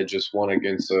guy that just won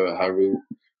against Haru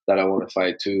that I want to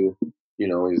fight too.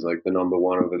 He's like the number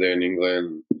one over there in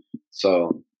England.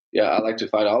 So. Yeah, I like to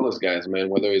fight all those guys, man,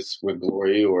 whether it's with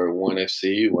Glory or ONE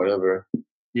FC, whatever.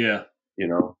 Yeah.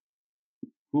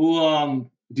 Who what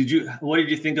did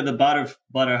you think of the Badr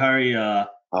Hari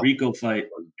Rico fight?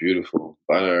 It was beautiful.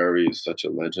 Badr Hari is such a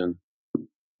legend.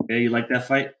 Yeah, you like that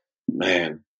fight?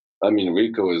 Man. I mean,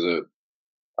 Rico is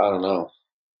I don't know.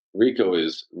 Rico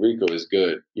is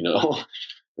good,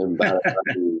 and Badr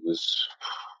Hari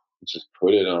just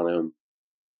put it on him.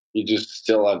 You just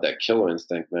still have that killer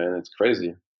instinct, man. It's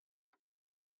crazy.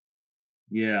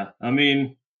 Yeah, I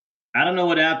mean, I don't know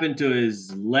what happened to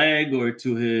his leg or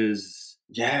to his.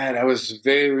 Yeah, that was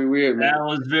very weird, man. That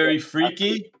was very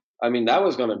freaky. I mean, that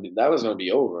was gonna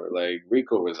be over. Like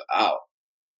Rico was out.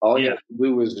 All he had to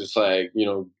do was just like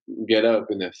get up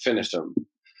and then finish him.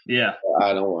 Yeah,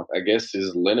 I guess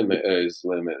his ligament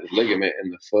in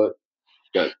the foot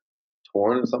got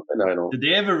torn or something. Did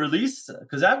they ever release?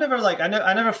 Because I've never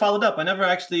I never followed up. I never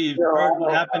actually heard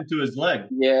what happened to his leg.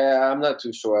 Yeah, I'm not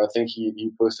too sure. I think he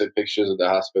posted pictures of the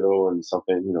hospital and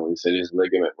something. He said his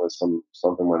ligament was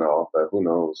something went off, but who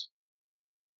knows?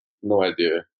 No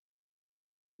idea.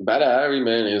 Badr Hari,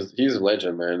 man, he's a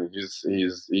legend, man.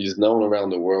 He's known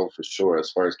around the world for sure.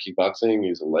 As far as kickboxing,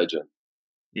 he's a legend.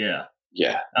 Yeah.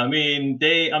 Yeah. I mean,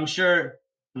 I'm sure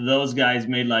those guys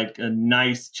made like a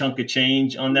nice chunk of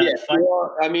change on that fight.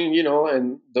 Well, I mean,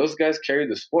 and those guys carry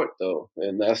the sport though,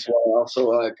 and that's why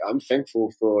also I'm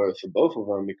thankful for both of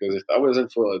them, because if I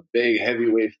wasn't for a big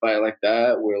heavyweight fight like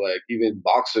that, where like even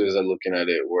boxers are looking at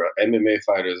it, where MMA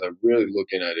fighters are really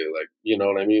looking at it, like you know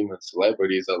what I mean, when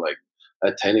celebrities are like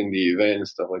attending the event and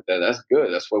stuff like that, that's good.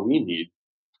 That's what we need.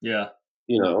 Yeah.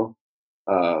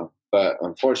 But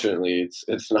unfortunately,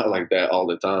 it's not like that all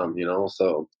the time.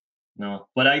 So. No,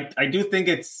 but I do think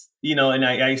it's, and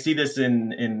I see this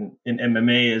in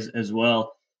MMA as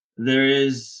well.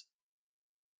 There's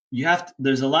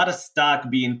a lot of stock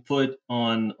being put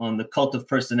on the cult of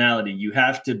personality. You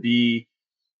have to be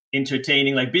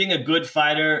entertaining. Like being a good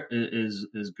fighter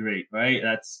is great, right?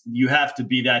 You have to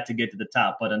be that to get to the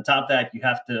top. But on top of that, you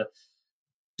have to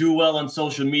do well on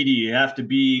social media. You have to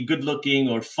be good looking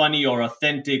or funny or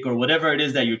authentic or whatever it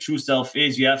is that your true self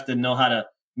is. You have to know how to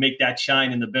make that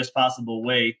shine in the best possible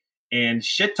way. And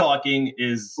shit talking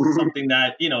is something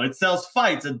that, it sells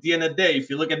fights at the end of the day. If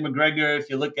you look at McGregor, if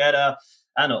you look at,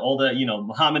 all the,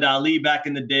 Muhammad Ali back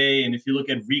in the day. And if you look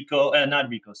at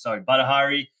Badr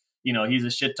Hari, he's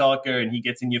a shit talker and he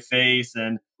gets in your face.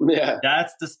 And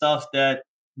that's the stuff that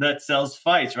sells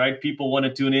fights, right? People want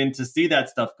to tune in to see that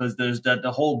stuff because there's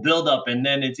the whole buildup. And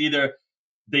then it's either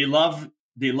they love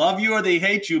you or they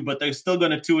hate you, but they're still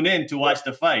going to tune in to watch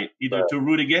the fight, either to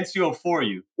root against you or for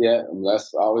you. Yeah,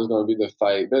 that's always going to be the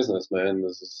fight business, man.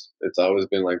 It's always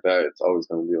been like that. It's always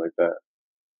going to be like that.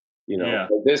 But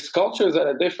there's cultures that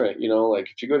are different. Like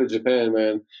if you go to Japan,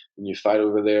 man, and you fight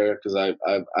over there, because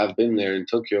I've been there in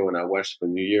Tokyo and I watched for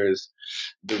New Year's.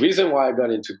 The reason why I got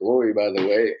into Glory, by the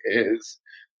way, is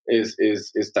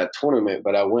that tournament.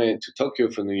 But I went to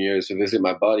Tokyo for New Year's to visit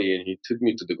my buddy, and he took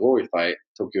me to the Glory fight,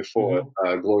 Tokyo 4,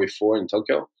 Glory 4 in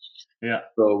Tokyo. Yeah.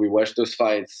 So we watched those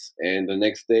fights, and the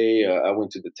next day I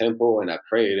went to the temple and I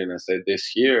prayed and I said,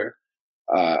 this year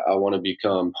I want to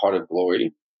become part of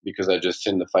Glory because I just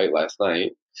seen the fight last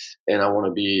night, and I want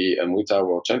to be a Muay Thai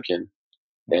world champion.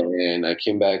 And I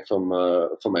came back from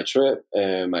my trip,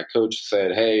 and my coach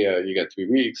said, "Hey, you got 3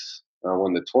 weeks." I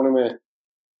won the tournament,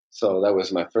 so that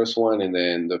was my first one. And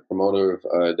then the promoter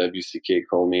of WCK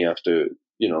called me after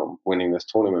winning this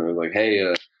tournament. It was like, "Hey,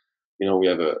 we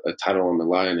have a title on the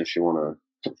line if you want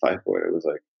to fight for it." It was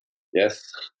like,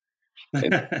 "Yes,"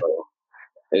 and so,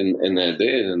 and I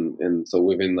did, and so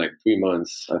within like 3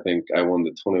 months, I think I won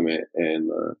the tournament and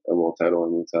a world title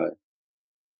in Muay Thai.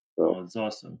 So that's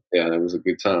awesome. yeah, that was a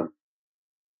good time.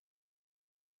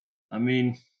 I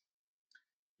mean,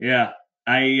 yeah,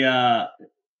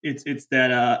 it's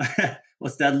that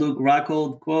what's that Luke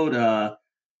Rockhold quote?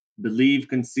 Believe,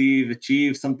 conceive,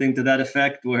 achieve, something to that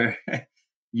effect, where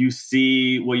you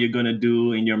see what you're gonna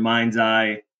do in your mind's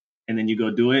eye, and then you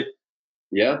go do it.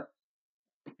 Yeah.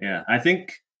 Yeah, I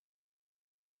think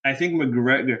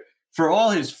McGregor, for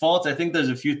all his faults, I think there's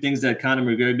a few things that Conor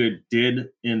McGregor did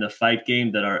in the fight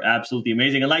game that are absolutely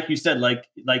amazing. And like you said, like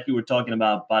you were talking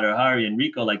about Badr Hari and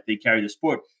Rico, like they carry the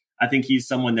sport. I think he's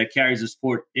someone that carries the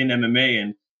sport in MMA.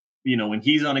 And, when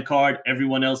he's on a card,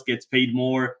 everyone else gets paid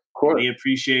more. Of course. They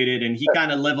appreciate it. And he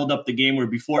kind of leveled up the game where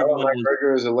before everyone was.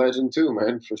 McGregor is a legend too,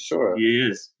 man, for sure. He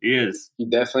is. He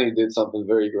definitely did something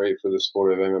very great for the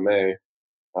sport of MMA.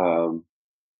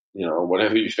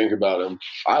 Whatever you think about him,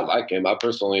 I like him. I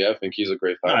think he's a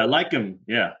great fighter. I like him,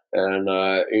 yeah. And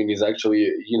he's actually,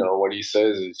 what he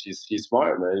says is he's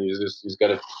smart, man. He's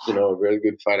got a really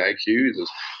good fight IQ.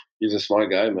 He's a smart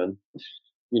guy, man.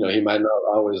 He might not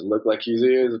always look like he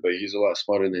is, but he's a lot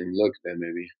smarter than he looks. Then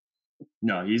maybe.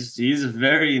 No, he's a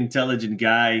very intelligent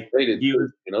guy.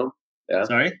 Yeah.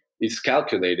 Sorry. He's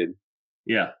calculated.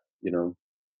 Yeah.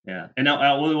 Yeah. And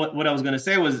now, what I was going to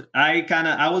say was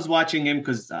I was watching him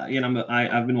because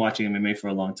I've been watching MMA for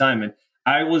a long time, and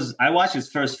I watched his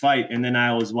first fight, and then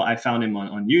I found him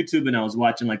on YouTube, and I was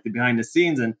watching like the behind the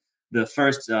scenes and the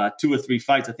first 2 or 3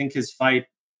 fights. I think his fight,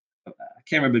 I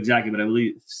can't remember exactly, but I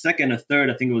believe second or third,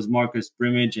 I think it was Marcus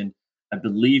Brimage, and I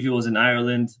believe he was in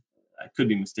Ireland. I could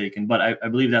be mistaken, but I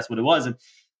believe that's what it was. And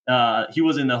he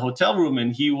was in the hotel room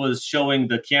and he was showing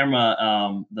the camera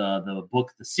the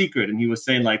book The Secret, and he was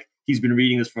saying like he's been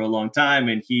reading this for a long time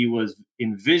and he was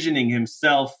envisioning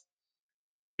himself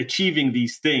achieving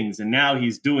these things, and now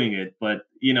he's doing it. But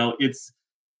it's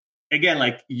again,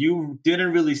 like, you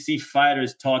didn't really see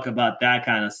fighters talk about that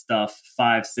kind of stuff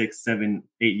 5, 6, 7,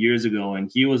 8 years ago,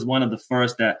 and he was one of the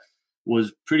first that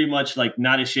was pretty much like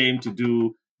not ashamed to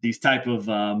do these type of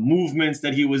movements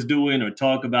that he was doing, or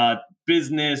talk about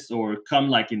business, or come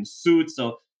like in suits.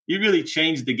 So he really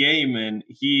changed the game. And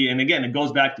again, it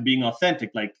goes back to being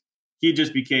authentic. Like he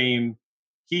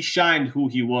shined who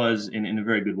he was in a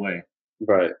very good way.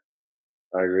 Right.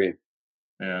 I agree.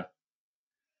 Yeah.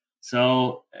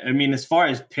 So, I mean, as far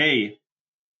as pay,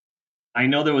 I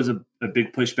know there was a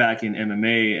big pushback in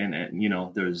MMA,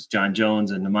 and there's John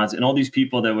Jones and Namaz and all these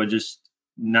people that were just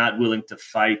not willing to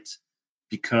fight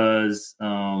because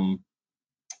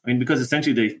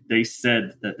essentially they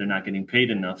said that they're not getting paid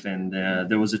enough. And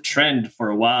there was a trend for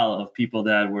a while of people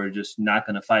that were just not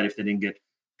going to fight if they didn't get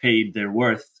paid their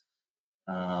worth.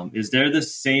 Is there the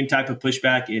same type of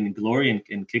pushback in Glory and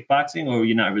in kickboxing, or are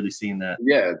you not really seeing that?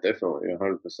 Yeah, definitely,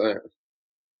 100%.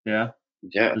 Yeah?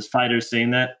 Yeah. There's fighters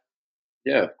saying that?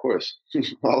 Yeah, of course.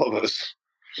 All of us.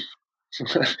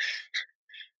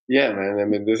 Yeah, man. I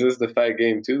mean, this is the fight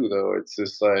game too, though. It's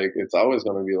just like, it's always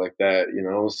going to be like that,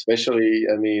 especially,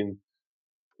 I mean,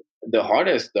 the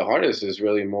hardest is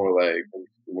really more like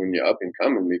when you're up and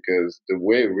coming, because the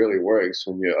way it really works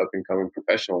when you're up and coming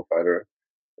professional fighter,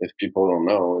 if people don't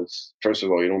know, it's, first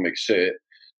of all, you don't make shit.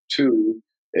 2,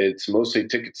 it's mostly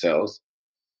ticket sales,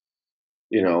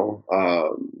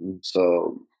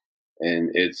 so, and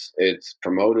it's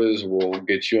promoters will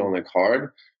get you on the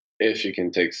card if you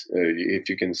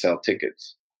can sell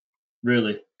tickets.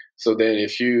 Really? So then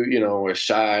if you a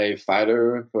shy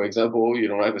fighter, for example, you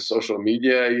don't have a social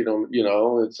media,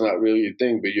 it's not really your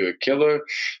thing, but you're a killer,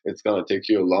 it's going to take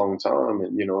you a long time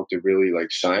and, to really like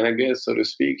shine, I guess, so to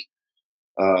speak.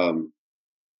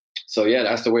 So yeah,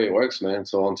 that's the way it works, man.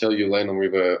 So until you land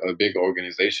with a big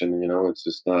organization, it's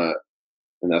just not,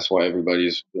 and that's why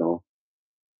everybody's,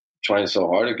 trying so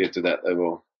hard to get to that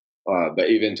level. But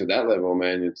even to that level,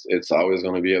 man, it's always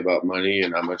going to be about money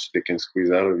and how much they can squeeze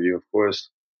out of you, of course.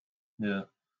 Yeah.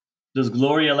 Does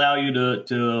Glory allow you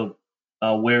to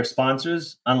wear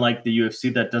sponsors, unlike the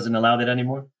UFC that doesn't allow that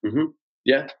anymore? Mm-hmm.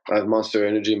 Yeah, I have Monster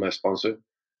Energy, my sponsor.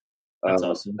 That's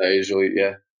awesome. I usually,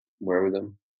 wear with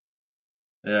them.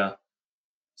 Yeah.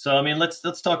 So I mean, let's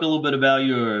talk a little bit about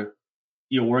your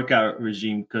workout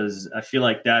regime, because I feel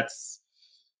like that's,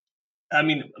 I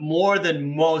mean, more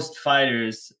than most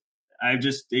fighters. I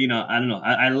just, I don't know.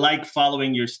 I like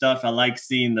following your stuff. I like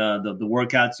seeing the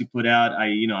workouts you put out.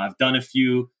 I've done a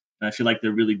few, and I feel like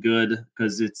they're really good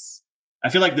because I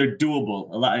feel like they're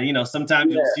doable. A lot,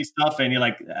 sometimes you'll see stuff and you're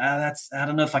like, I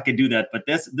don't know if I could do that, but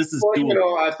this is Well,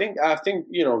 doable. I think,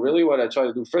 really what I try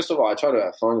to do, first of all, I try to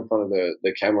have fun in front of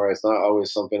the camera. It's not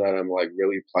always something that I'm like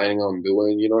really planning on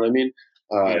doing. You know what I mean?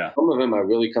 Yeah. Some of them I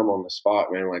really come on the spot,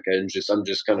 man. Like I'm just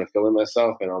kind of feeling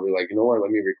myself, and I'll be like, you know what,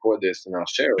 let me record this and I'll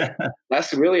share it.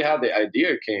 That's really how the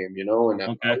idea came, and a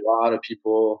Okay. lot of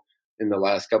people in the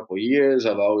last couple of years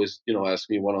have always, asked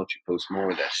me, why don't you post more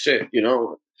of that shit,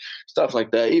 stuff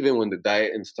like that, even when the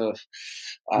diet and stuff.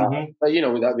 Mhm. But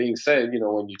with that being said,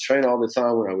 when you train all the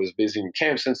time, when I was busy in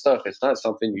camps and stuff, it's not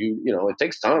something it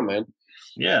takes time, man.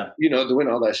 Yeah. Doing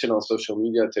all that shit on social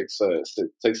media takes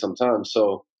some time.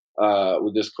 So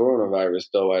with this coronavirus,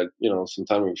 though, I some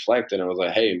time to reflect, and I was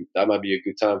like, hey, that might be a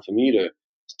good time for me to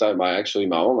start my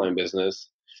online business.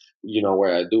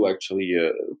 Where I do actually,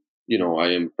 I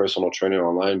am personal trainer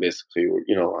online, basically.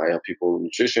 I help people with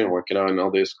nutrition, working out, and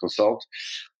all this, consult.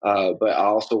 But I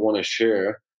also want to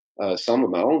share some of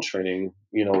my own training,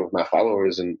 with my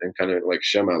followers, and kind of like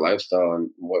share my lifestyle and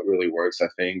what really works, I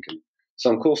think, and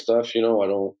some cool stuff. I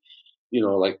don't,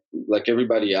 like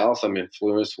everybody else, I'm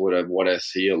influenced with what I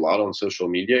see a lot on social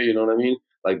media. You know what I mean?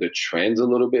 Like the trends a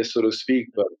little bit, so to speak.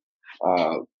 But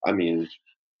I mean,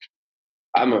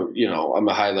 I'm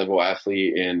a high level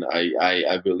athlete, and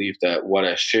I believe that what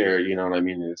I share, you know what I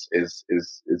mean, is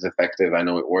effective. I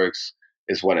know it works.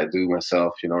 It's what I do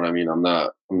myself. You know what I mean? I'm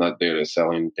not there to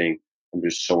sell anything. I'm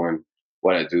just showing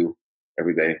what I do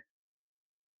every day.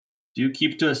 Do you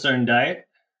keep to a certain diet?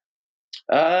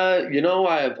 I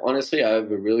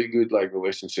have a really good like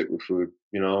relationship with food.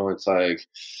 It's like,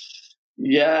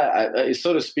 yeah,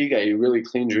 so to speak, I eat really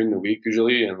clean during the week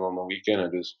usually, and on the weekend I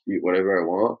just eat whatever I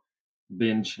want.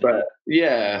 Binge. But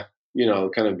yeah,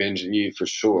 kind of binge eat for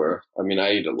sure. I mean,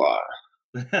 I eat a lot.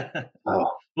 Yeah.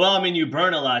 Oh, Well, I mean, you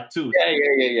burn a lot too. yeah,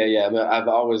 yeah, yeah, yeah, yeah. I mean, I've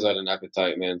always had an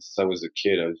appetite, man. Since I was a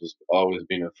kid, I've just always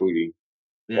been a foodie.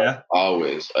 Like, Yeah.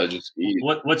 always, I just eat.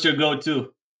 What's your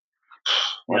go-to?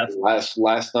 Like Yeah.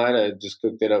 last night, I just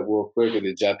cooked it up real quick at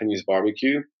the Japanese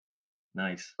barbecue.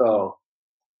 Nice. So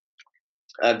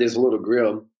I had this little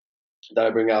grill that I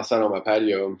bring outside on my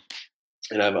patio,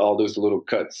 and I have all those little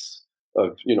cuts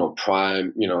of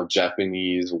prime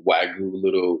Japanese wagyu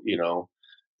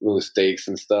little steaks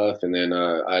and stuff, and then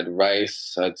I had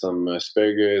rice, I had some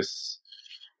asparagus,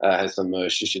 I had some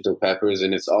shishito peppers,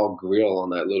 and it's all grill on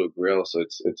that little grill, so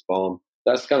it's bomb.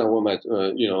 That's kind of what my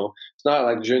it's not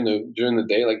like during the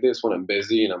day like this when I'm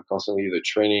busy and I'm constantly either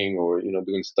training or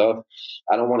doing stuff.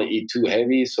 I don't want to eat too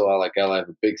heavy, so I'll have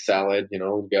a big salad, get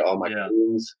all my Yeah.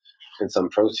 greens and some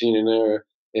protein in there.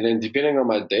 And then depending on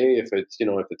my day, if it's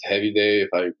a heavy day, if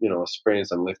I sprint,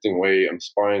 I'm lifting weight, I'm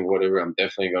sparring, whatever, I'm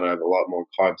definitely gonna have a lot more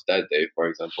carbs that day, for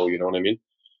example. You know what I mean?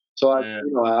 So Yeah.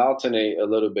 I alternate a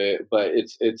little bit, but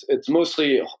it's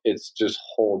mostly it's just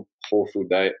whole food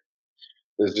diet.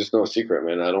 There's just no secret,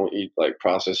 man. I don't eat like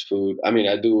processed food. I mean,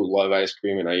 I do love ice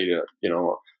cream, and I eat it.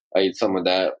 I eat some of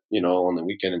that, on the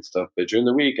weekend and stuff. But during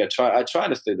the week, I try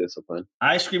to stay disciplined.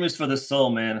 Ice cream is for the soul,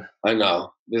 man. I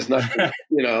know there's nothing,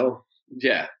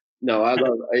 yeah. No,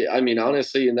 I mean,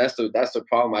 honestly, and that's the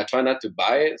problem. I try not to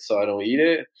buy it, so I don't eat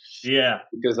it. Yeah.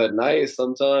 Because at night,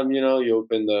 sometimes, you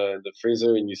open the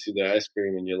freezer and you see the ice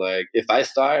cream, and you're like, if I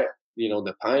start,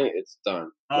 the pint, it's done.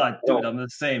 Oh, dude, I'm the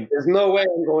same. There's no way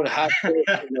I'm going halfway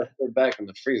back in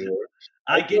the freezer.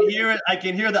 I can hear it. I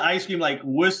can hear the ice cream like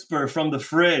whisper from the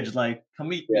fridge, like,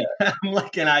 "Come eat me." I'm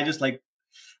like, and I just like,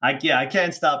 I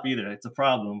can't stop either. It's a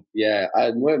problem. Yeah,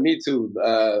 me too.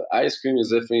 Ice cream is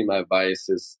definitely my vice.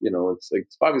 It's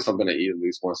probably something I eat at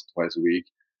least once or twice a week.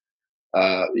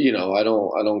 I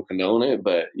don't condone it,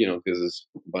 but because there's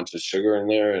a bunch of sugar in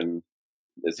there, and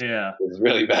Yeah. it's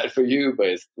really bad for you, but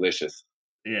it's delicious.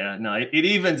 Yeah. No, it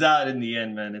evens out in the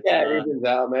end, man. It's Yeah, it evens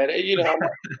out, man.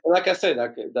 Like I said,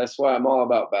 that's why I'm all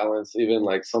about balance. Even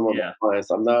like some of my clients,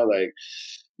 I'm not like,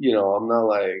 I'm not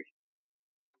like,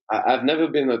 I've never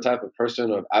been the type of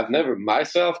person I've never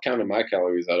myself counted my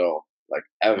calories at all. Like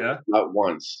ever, Yeah. not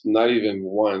once, not even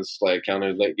once. Like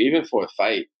counted, like even for a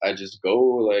fight, I just go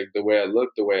like the way I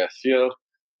look, the way I feel.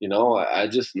 I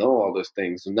just know all those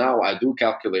things. Now I do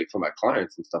calculate for my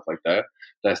clients and stuff like that.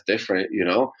 That's different,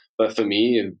 But for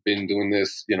me, I've been doing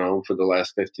this, for the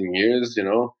last 15 years,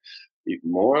 even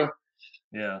more,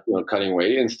 Yeah. cutting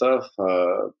weight and stuff.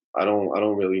 I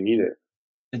don't really need it.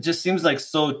 it just seems like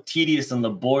so tedious and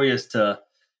laborious to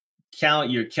count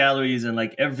your calories and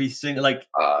like every single like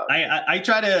I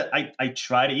try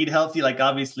to eat healthy. Like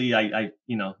obviously I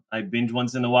binge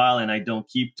once in a while and I don't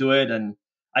keep to it. And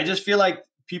I just feel like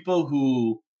people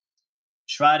who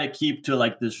try to keep to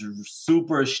like this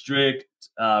super strict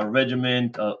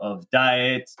regiment of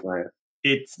diet, Right.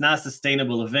 it's not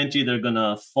sustainable. Eventually they're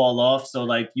gonna fall off. So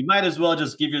like you might as well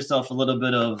just give yourself a little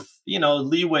bit of,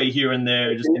 leeway here and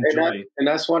there. Just enjoy. And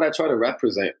that's what I try to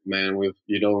represent, man, with,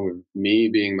 with me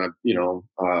being my,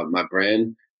 my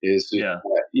brand is, Yeah.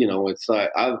 it's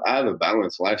like I have a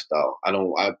balanced lifestyle.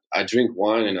 I drink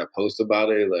wine and I post about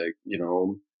it. Like,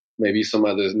 maybe some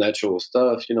other natural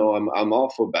stuff, I'm all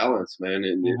for balance, man.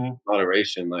 And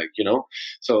moderation, like,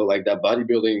 so like that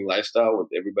bodybuilding lifestyle with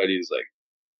everybody's like,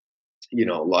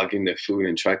 logging their food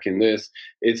and tracking this.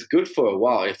 It's good for a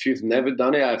while. If you've never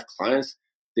done it, I have clients,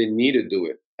 they need to do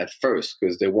it at first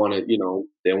because they want to,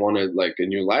 they want to like a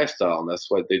new lifestyle. And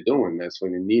that's what they're doing. That's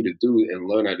when they need to do it and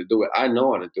learn how to do it. I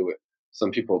know how to do it.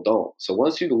 Some people don't. So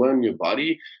once you learn your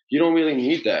body, you don't really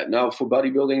need that. Now for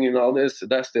bodybuilding and all this,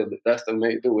 that's the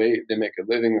way they make a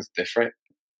living is different.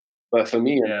 But for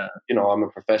me, I'm a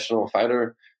professional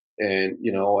fighter and,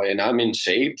 and I'm in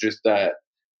shape, just that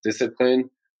discipline,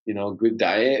 good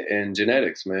diet and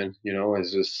genetics, man.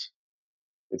 It's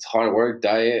hard work,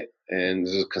 diet, and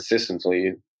just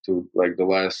consistently to like the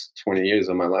last 20 years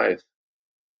of my life.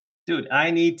 Dude, how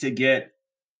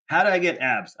do I get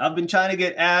abs? I've been trying to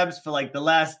get abs for like the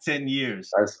last 10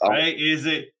 years, right? Is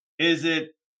it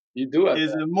you do it?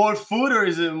 Is it more food or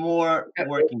is it more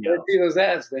working out? Let's see those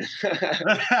abs then.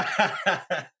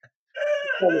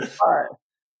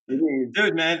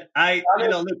 Dude, man, I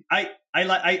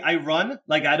run.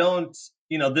 Like I don't,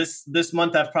 this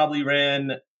month I've probably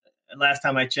ran. Last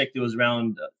time I checked, it was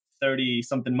around 30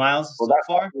 something miles so that's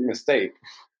far. A mistake.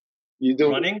 You're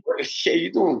doing running. Yeah,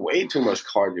 you're doing way too much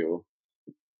cardio.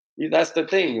 That's the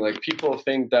thing. Like people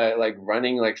think that like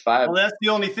running like 5. Well, that's the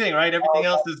only thing, right? Everything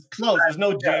else is closed. There's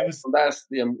no gyms. That's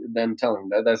them telling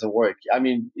that doesn't work. I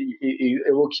mean,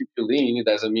 it will keep you lean. It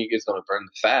doesn't mean it's going to burn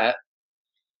the fat.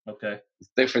 Okay.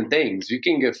 It's different things. You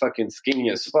can get fucking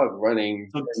skinny as fuck running.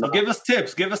 So give us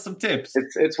tips. Give us some tips.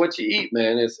 It's what you eat,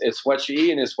 man. It's what you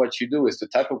eat and it's what you do. It's the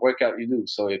type of workout you do.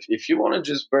 So if you want to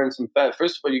just burn some fat,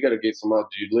 first of all, you got to get some up.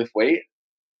 Do you lift weight?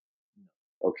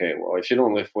 Okay, well, if you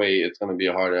don't lift weight, it's going to be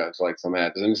harder to like some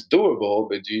abs. And it's doable,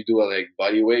 but do you do like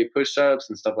body weight push-ups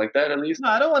and stuff like that at least? No,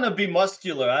 I don't want to be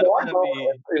muscular. I don't want to be.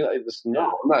 No,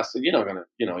 I'm not. So you're not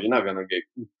gonna get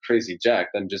crazy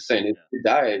jacked. I'm just saying, if your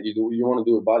diet, you want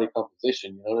to do a body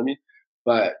composition. You know what I mean?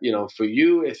 But for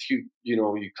you, if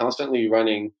you're constantly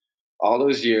running all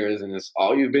those years and it's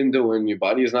all you've been doing, your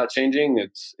body is not changing.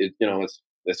 It's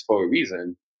for a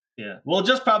reason. Yeah. Well,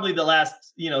 just probably the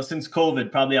last, since COVID,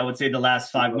 probably I would say the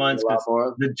last 5 months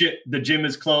because the gym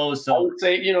is closed. So I would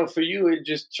say, for you,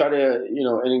 just try to,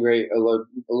 integrate a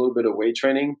little bit of weight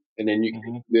training. And then you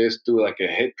can just do like a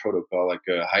HIIT protocol, like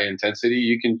a high intensity.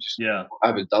 You can just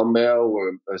have a dumbbell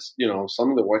or,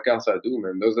 some of the workouts I do,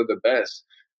 man, those are the best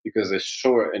because it's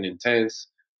short and intense.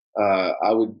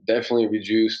 I would definitely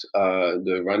reduce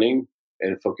the running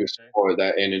and focus more of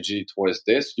that energy towards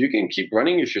this. You can keep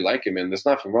running if you like it, man. There's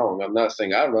nothing wrong. I'm not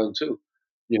saying I run too,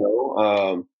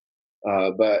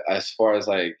 but as far as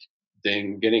like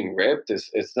getting ripped,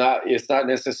 it's not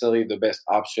necessarily the best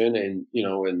option. And,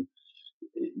 and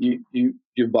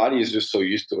your body is just so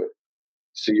used to it.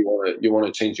 So you want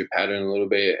to change your pattern a little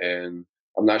bit. And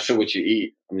I'm not sure what you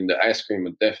eat. I mean, the ice cream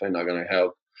is definitely not going to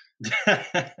help.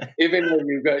 Even though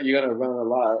you got to run a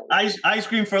lot. Ice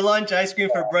cream for lunch, ice cream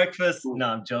for breakfast. No,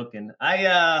 I'm joking.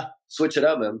 Switch it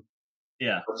up, man.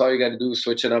 Yeah, that's all you got to do.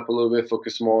 Switch it up a little bit.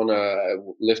 Focus more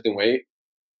on lifting weight,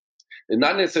 and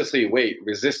not necessarily weight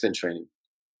resistant training.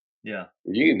 Yeah,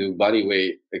 you can do body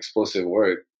weight explosive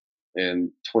work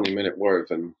in 20-minute work,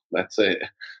 and that's it.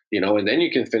 And then you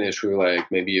can finish with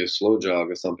like maybe a slow jog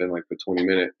or something like for 20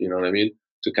 minutes. You know what I mean?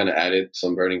 To kind of add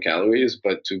some burning calories,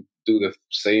 but to do the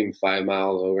same 5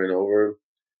 miles over and over,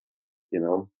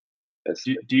 do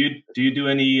you do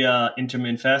any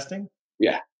intermittent fasting?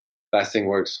 Yeah, fasting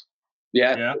works.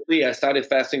 Yeah. I started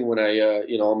fasting when I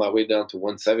on my way down to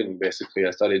 170. Basically,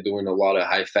 I started doing a lot of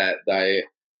high fat diet.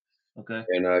 Okay.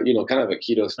 And kind of a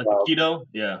keto style. Like a keto,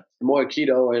 yeah. More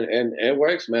keto, and it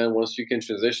works, man. Once you can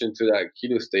transition to that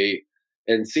keto state,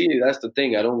 and see, that's the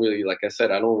thing. I don't really, like I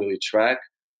said, I don't really track.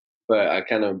 But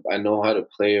I know how to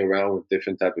play around with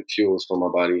different type of fuels for my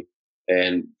body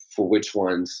and for which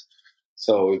ones.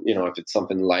 So, if it's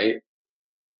something light,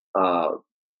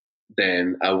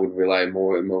 then I would rely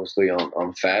mostly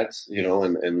on fats,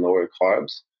 and lower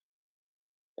carbs.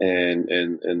 and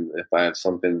if I have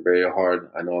something very hard,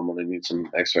 I know I'm gonna need some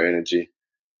extra energy.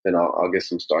 Then I'll get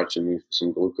some starch in me for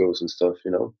some glucose and stuff.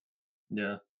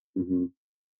 Yeah. Hmm.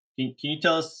 Can you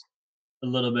tell us a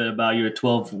little bit about your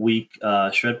 12-week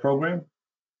shred program?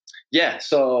 Yeah,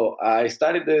 so I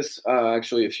started this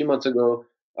actually a few months ago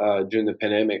during the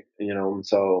pandemic. And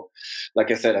so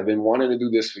like I said, I've been wanting to do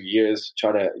this for years,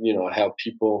 try to help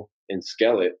people and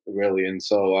scale it really. And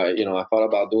so I thought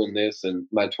about doing this, and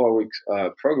my 12 week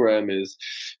program is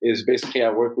basically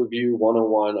I work with you one on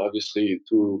one, obviously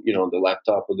through the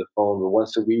laptop or the phone. But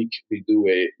once a week we do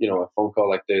a phone call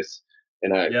like this,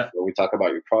 and Yeah. we talk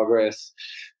about your progress.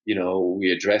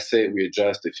 We address it, we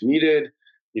adjust if needed,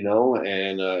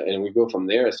 and we go from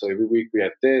there. So every week we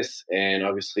have this, and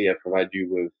obviously I provide you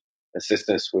with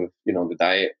assistance with the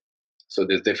diet. So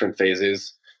there's different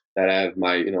phases that I have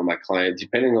my client,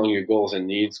 depending on your goals and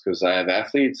needs, because I have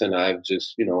athletes and I have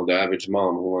just the average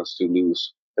mom who wants to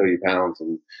lose 30 pounds,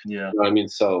 and Yeah. you know what I mean.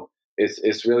 So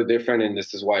it's really different, and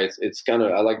this is why it's kind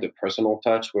of I like the personal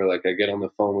touch where like I get on the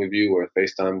phone with you or a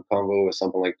FaceTime convo or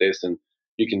something like this, and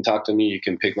you can talk to me, you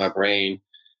can pick my brain,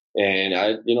 and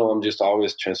I'm just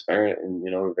always transparent and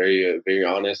very very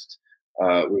honest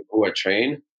with who I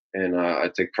train, and I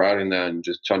take pride in that and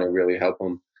just trying to really help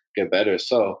them get better.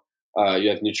 So you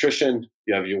have nutrition,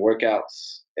 you have your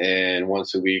workouts, and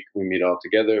once a week we meet all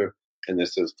together, and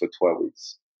this is for 12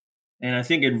 weeks. And I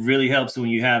think it really helps when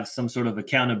you have some sort of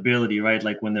accountability, right?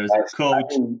 Like when there's a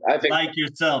coach I think like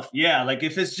yourself. Yeah. Like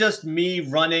if it's just me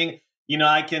running,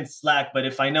 I can slack. But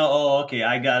if I know, oh, okay,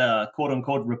 I got a quote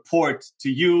unquote report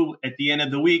to you at the end of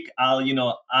the week,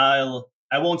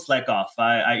 I won't slack off.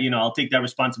 I'll take that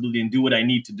responsibility and do what I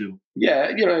need to do.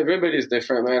 Yeah, everybody's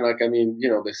different, man. Like, I mean,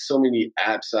 there's so many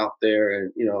apps out there,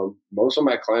 and most of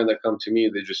my clients that come to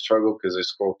me, they just struggle because they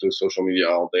scroll through social media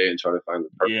all day and try to find the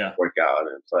perfect workout,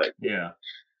 and it's like, yeah.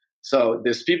 So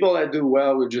there's people that do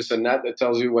well with just an app that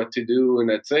tells you what to do, and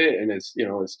that's it, and it's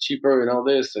cheaper and all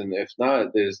this, and if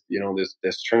not, there's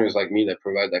trainers like me that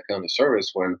provide that kind of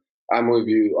service when I'm with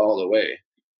you all the way,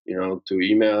 through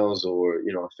emails or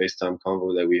a FaceTime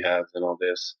convo that we have and all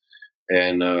this.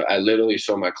 And I literally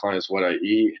show my clients what I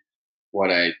eat,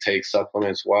 what I take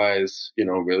supplements wise,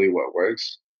 really what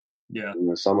works. Yeah.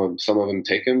 And some of them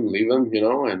take them, leave them,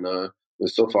 and but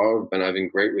so far I've been having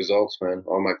great results, man.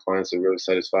 All my clients are really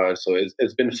satisfied. So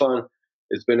it's been fun.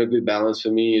 It's been a good balance for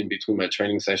me in between my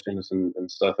training sessions and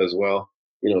stuff as well.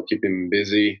 Keeping me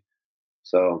busy.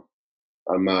 So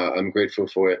I'm grateful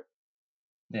for it.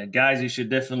 Yeah, guys, you should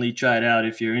definitely try it out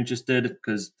if you're interested,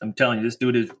 because I'm telling you, this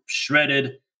dude is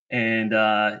shredded. And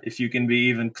if you can be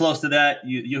even close to that,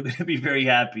 you're going to be very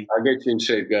happy. I'll get you in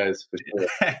shape, guys, for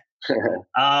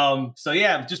sure. So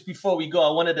yeah, just before we go,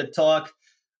 I wanted to talk.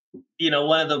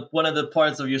 One of the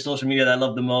parts of your social media that I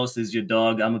love the most is your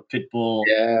dog. I'm a pit bull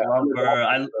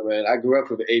lover. Man, I grew up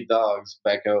with 8 dogs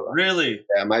back out. Really?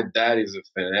 Yeah, my dad is a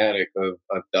fanatic of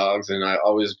dogs, and I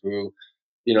always grew,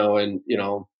 yeah,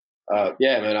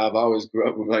 man, I've always grew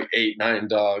up with like 8, 9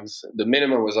 dogs. The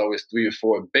minimum was always 3 or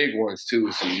 4 big ones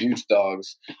too, some huge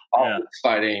dogs, all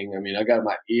fighting. I mean, I got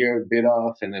my ear bit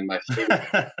off, and then my face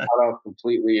cut off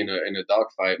completely in a dog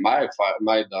fight. My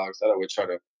dogs that I would try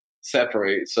to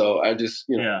separate. So I just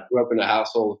grew up in a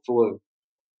household full of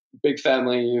big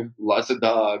family, lots of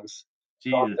dogs.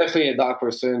 So I'm definitely a dog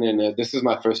person, and this is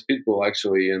my first pit bull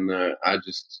actually, and they're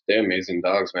amazing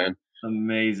dogs, man.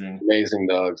 Amazing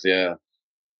dogs, yeah.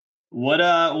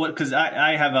 Because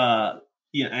I have I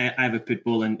have a pit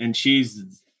bull, and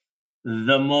she's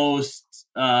the most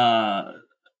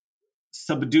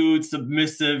subdued,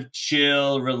 submissive,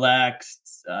 chill,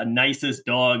 relaxed, nicest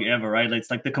dog ever, right? Like,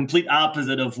 it's like the complete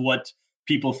opposite of what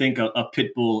people think a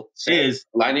pit bull is.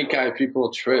 Lanika,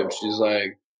 people trip.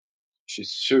 She's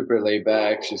super laid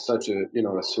back. She's such a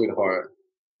sweetheart.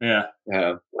 Yeah.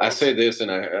 Yeah. I say this,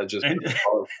 and I just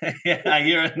yeah, I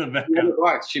hear it in the background.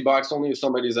 She barks only if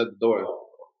somebody's at the door.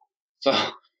 So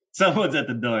someone's at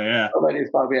the door. Yeah. Somebody's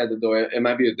probably at the door. It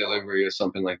might be a delivery or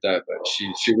something like that, but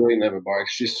she really never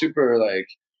barks. She's super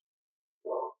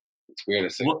it's weird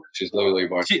to say. She's literally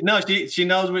barking. She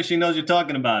knows she knows you're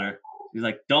talking about her. She's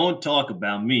like, don't talk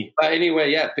about me. But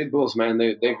anyway, yeah, pit bulls, man,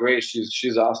 they're great.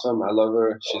 She's awesome. I love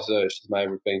her. She's my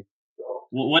everything.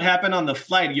 What happened on the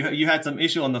flight? You had some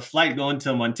issue on the flight going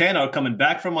to Montana or coming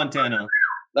back from Montana?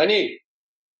 Lenny.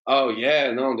 Oh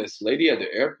yeah, no, this lady at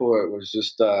the airport was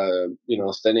just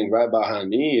standing right behind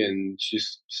me, and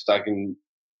she's talking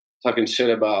shit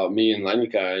about me and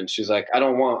Lanika, and she's like, I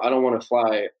don't want to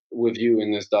fly with you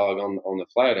and this dog on the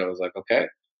flight. I was like, okay.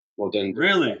 Well then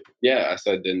really? Yeah, I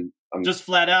said then I'm just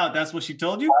flat out, that's what she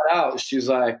told you? Flat out. She's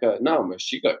like, no, man,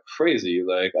 she got crazy.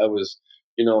 Like I was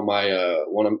my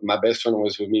one of my best friend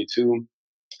was with me too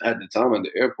at the time at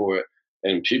the airport,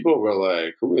 and people were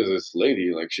like, "Who is this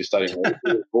lady?" Like she started raising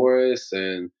her voice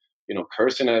and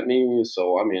cursing at me.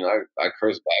 So I mean, I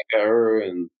cursed back at her,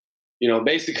 and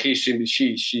basically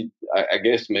I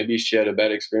guess maybe she had a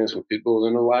bad experience with pit bulls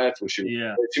in her life, or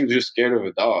Yeah. she was just scared of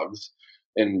the dogs,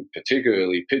 and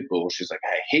particularly pit bulls. She's like,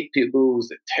 "I hate pit bulls;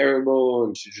 they're terrible,"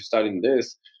 and she's just starting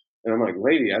this. And I'm like,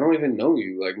 lady, I don't even know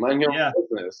you. Like, mind your Yeah. own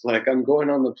business. Like, I'm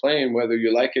going on the plane whether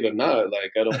you like it or not.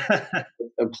 Like, I don't.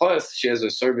 And plus, she has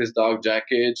a service dog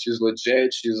jacket. She's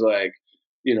legit. She's like,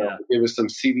 Yeah. give us some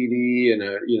CBD and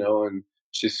and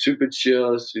she's super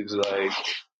chill. She's like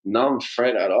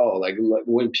non-threat at all. Like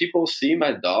when people see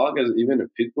my dog as even a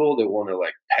pit bull, they want to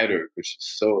like pet her because she's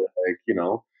so like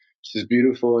she's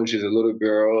beautiful and she's a little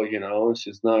girl. And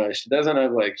she's not. She doesn't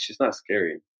have like she's not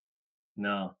scary.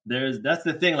 No, that's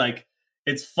the thing. Like,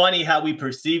 it's funny how we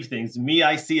perceive things. Me,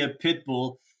 I see a pit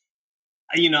bull.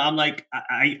 I'm like,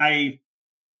 I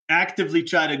actively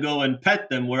try to go and pet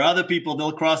them, where other people,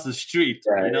 they'll cross the street.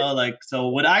 Right. Like, so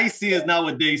what I see is not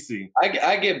what they see.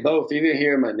 I get both. Even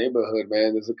here in my neighborhood,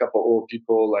 man, there's a couple old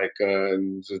people like,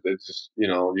 and it's just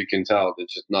you can tell they're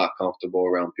just not comfortable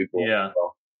around people. Yeah.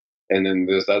 And then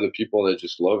there's other people that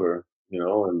just love her,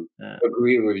 and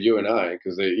agree with you and I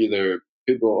because they're either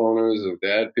pit bull owners or they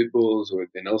had pit bulls or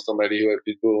they know somebody who had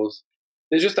pit bulls.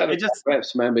 They just have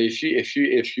reps, man. But if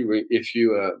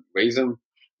you raise them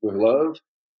with love,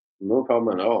 no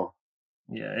problem at all.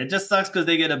 Yeah, it just sucks because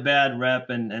they get a bad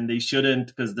rep and they shouldn't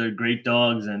because they're great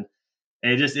dogs, and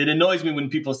it annoys me when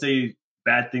people say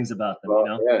bad things about them.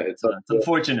 Well, yeah, it's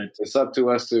unfortunate. It's up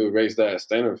to us to raise that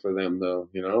standard for them, though.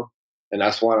 And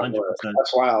that's why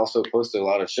I also posted a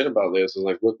lot of shit about this. I was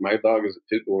like, look, my dog is a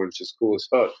pit bull and she's cool as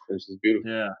fuck and she's beautiful.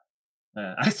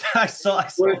 Yeah. I saw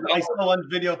one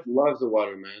video. She loves the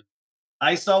water, man.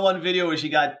 I saw one video where she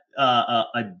got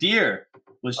a deer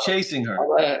was chasing her.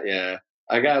 Yeah,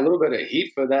 I got a little bit of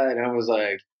heat for that, and I was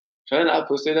like, trying not to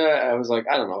post it. I was like,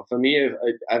 I don't know. For me,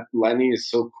 Lenny is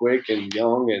so quick and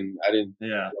young, and I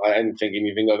didn't think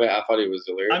anything of it. I thought it was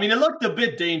hilarious. I mean, it looked a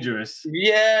bit dangerous.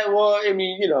 Yeah, well, I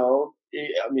mean,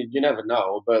 you never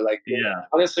know, but like,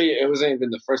 honestly, it wasn't even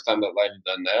the first time that Lenny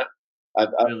done that. I've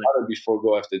thought it before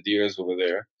go after deers over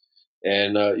there.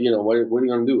 And, what are you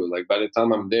going to do? Like, by the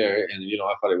time I'm there, and,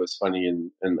 I thought it was funny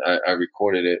and I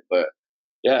recorded it. But,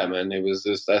 yeah, man, it was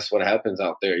just, that's what happens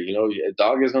out there. A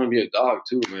dog is going to be a dog,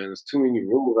 too, man. There's too many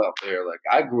rules out there. Like,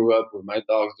 I grew up with my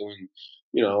dogs doing,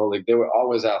 like, they were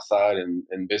always outside and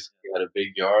basically had a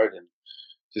big yard. And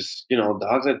just,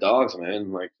 dogs are dogs,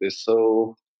 man. Like, they're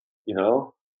so,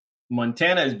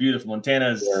 Montana is beautiful.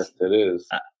 Montana is. Yes, it is.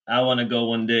 I want to go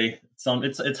one day.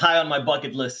 It's high on my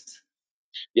bucket list.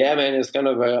 Yeah, man, it's kind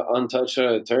of an untouched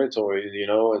territory.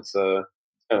 It's kind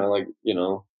of like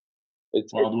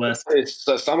it's Wild West. It's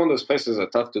some of those places are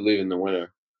tough to live in the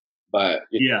winter, but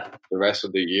the rest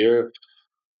of the year,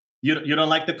 you don't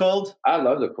like the cold? I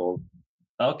love the cold.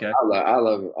 Okay, I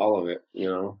love all of it.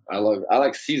 I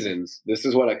like seasons. This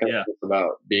is what I kind of think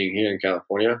about being here in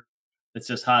California. It's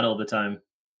just hot all the time.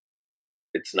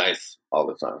 It's nice all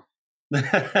the time.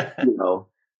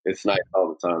 It's nice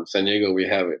all the time. San Diego, we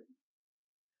have it.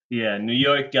 Yeah, New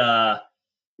York. I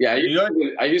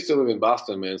used to live in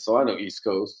Boston, man, so I know East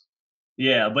Coast.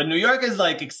 Yeah, but New York is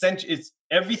like it's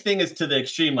everything is to the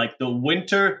extreme. Like the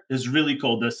winter is really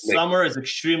cold. The summer is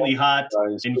extremely hot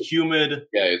and humid.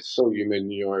 Yeah, it's so humid in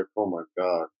New York. Oh my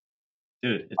god,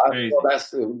 dude, it's crazy.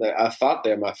 I fought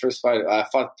there. My first fight, I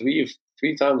fought three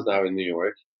times now in New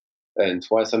York, and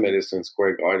twice I made it in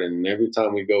Square Garden. And every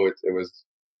time we go, it was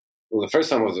the first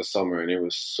time was the summer, and it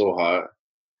was so hot.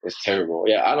 It's terrible.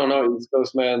 Yeah, I don't know, East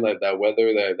Coast, man. Like that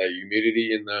weather, that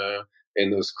humidity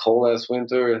in those cold ass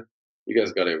winter. You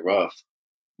guys got it rough.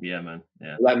 Yeah, man.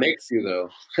 Yeah. That makes you though.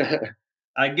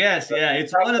 I guess. Yeah,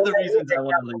 it's one of the reasons I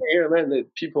want to live here, man.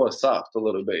 That people are soft a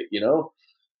little bit,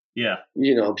 Yeah.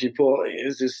 People.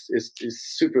 It's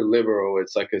super liberal.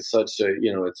 It's like it's such a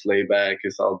it's laid back.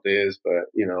 It's all this, but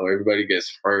everybody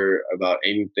gets hurt about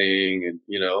anything, and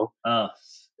Oh,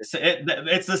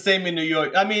 it's the same in New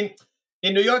York. I mean,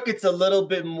 in New York, it's a little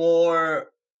bit more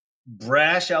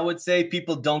brash, I would say.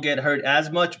 People don't get hurt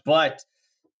as much, but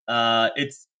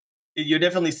you're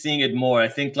definitely seeing it more. I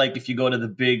think like if you go to the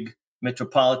big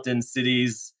metropolitan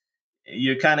cities,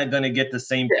 you're kind of going to get the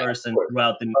same person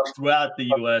throughout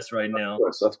the U.S. right now.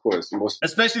 Of course.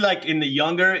 Especially like in the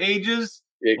younger ages,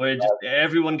 where just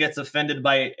everyone gets offended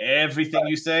by everything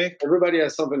you say. Everybody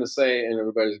has something to say, and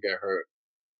everybody's get hurt.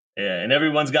 Yeah, and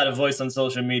everyone's got a voice on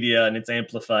social media, and it's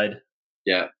amplified.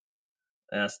 Yeah,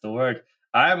 that's the word.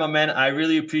 All right, my man. I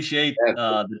really appreciate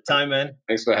the time, man.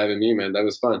 Thanks for having me, man. That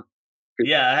was fun.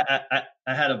 Yeah,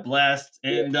 I had a blast,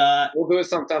 and we'll do it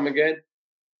sometime again.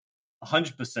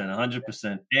 100%,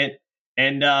 100%.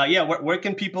 And yeah, where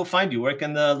can people find you? Where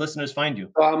can the listeners find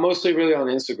you? I'm mostly really on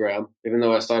Instagram, even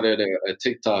though I started a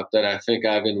TikTok that I think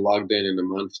I haven't logged in a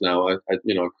month now. I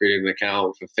created an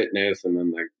account for fitness, and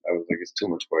then I was like, it's too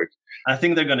much work. I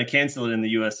think they're going to cancel it in the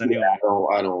U.S. anyway. Yeah,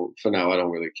 I don't. For now, I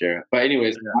don't really care. But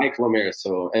anyways, Mike Lemaire.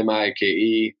 So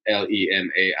MikeLemaire,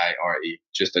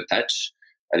 just attach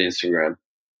at Instagram.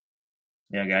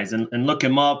 Yeah, guys, and look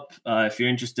him up if you're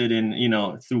interested in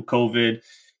through COVID,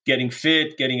 getting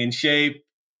fit, getting in shape.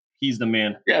 He's the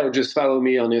man. Yeah, just follow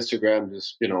me on Instagram.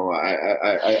 Just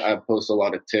I post a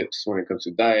lot of tips when it comes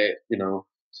to diet.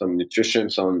 Some nutrition,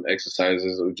 some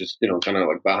exercises, or just kind of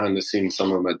like behind the scenes,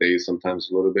 some of my days, sometimes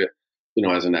a little bit,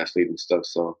 as an athlete and stuff.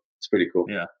 So it's pretty cool.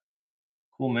 Yeah,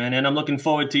 cool, man. And I'm looking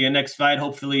forward to your next fight,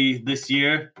 hopefully this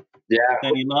year. Yeah.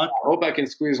 Any luck? I hope I can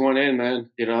squeeze one in, man.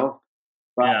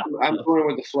 But yeah, I'm going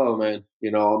with the flow, man.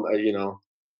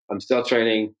 I'm still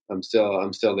training. I'm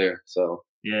still there. So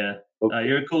yeah,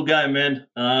 you're a cool guy, man.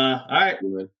 All right,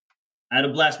 I had a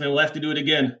blast, man. We'll have to do it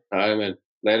again. All right, man.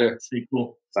 Later. Stay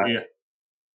cool. Bye. See ya.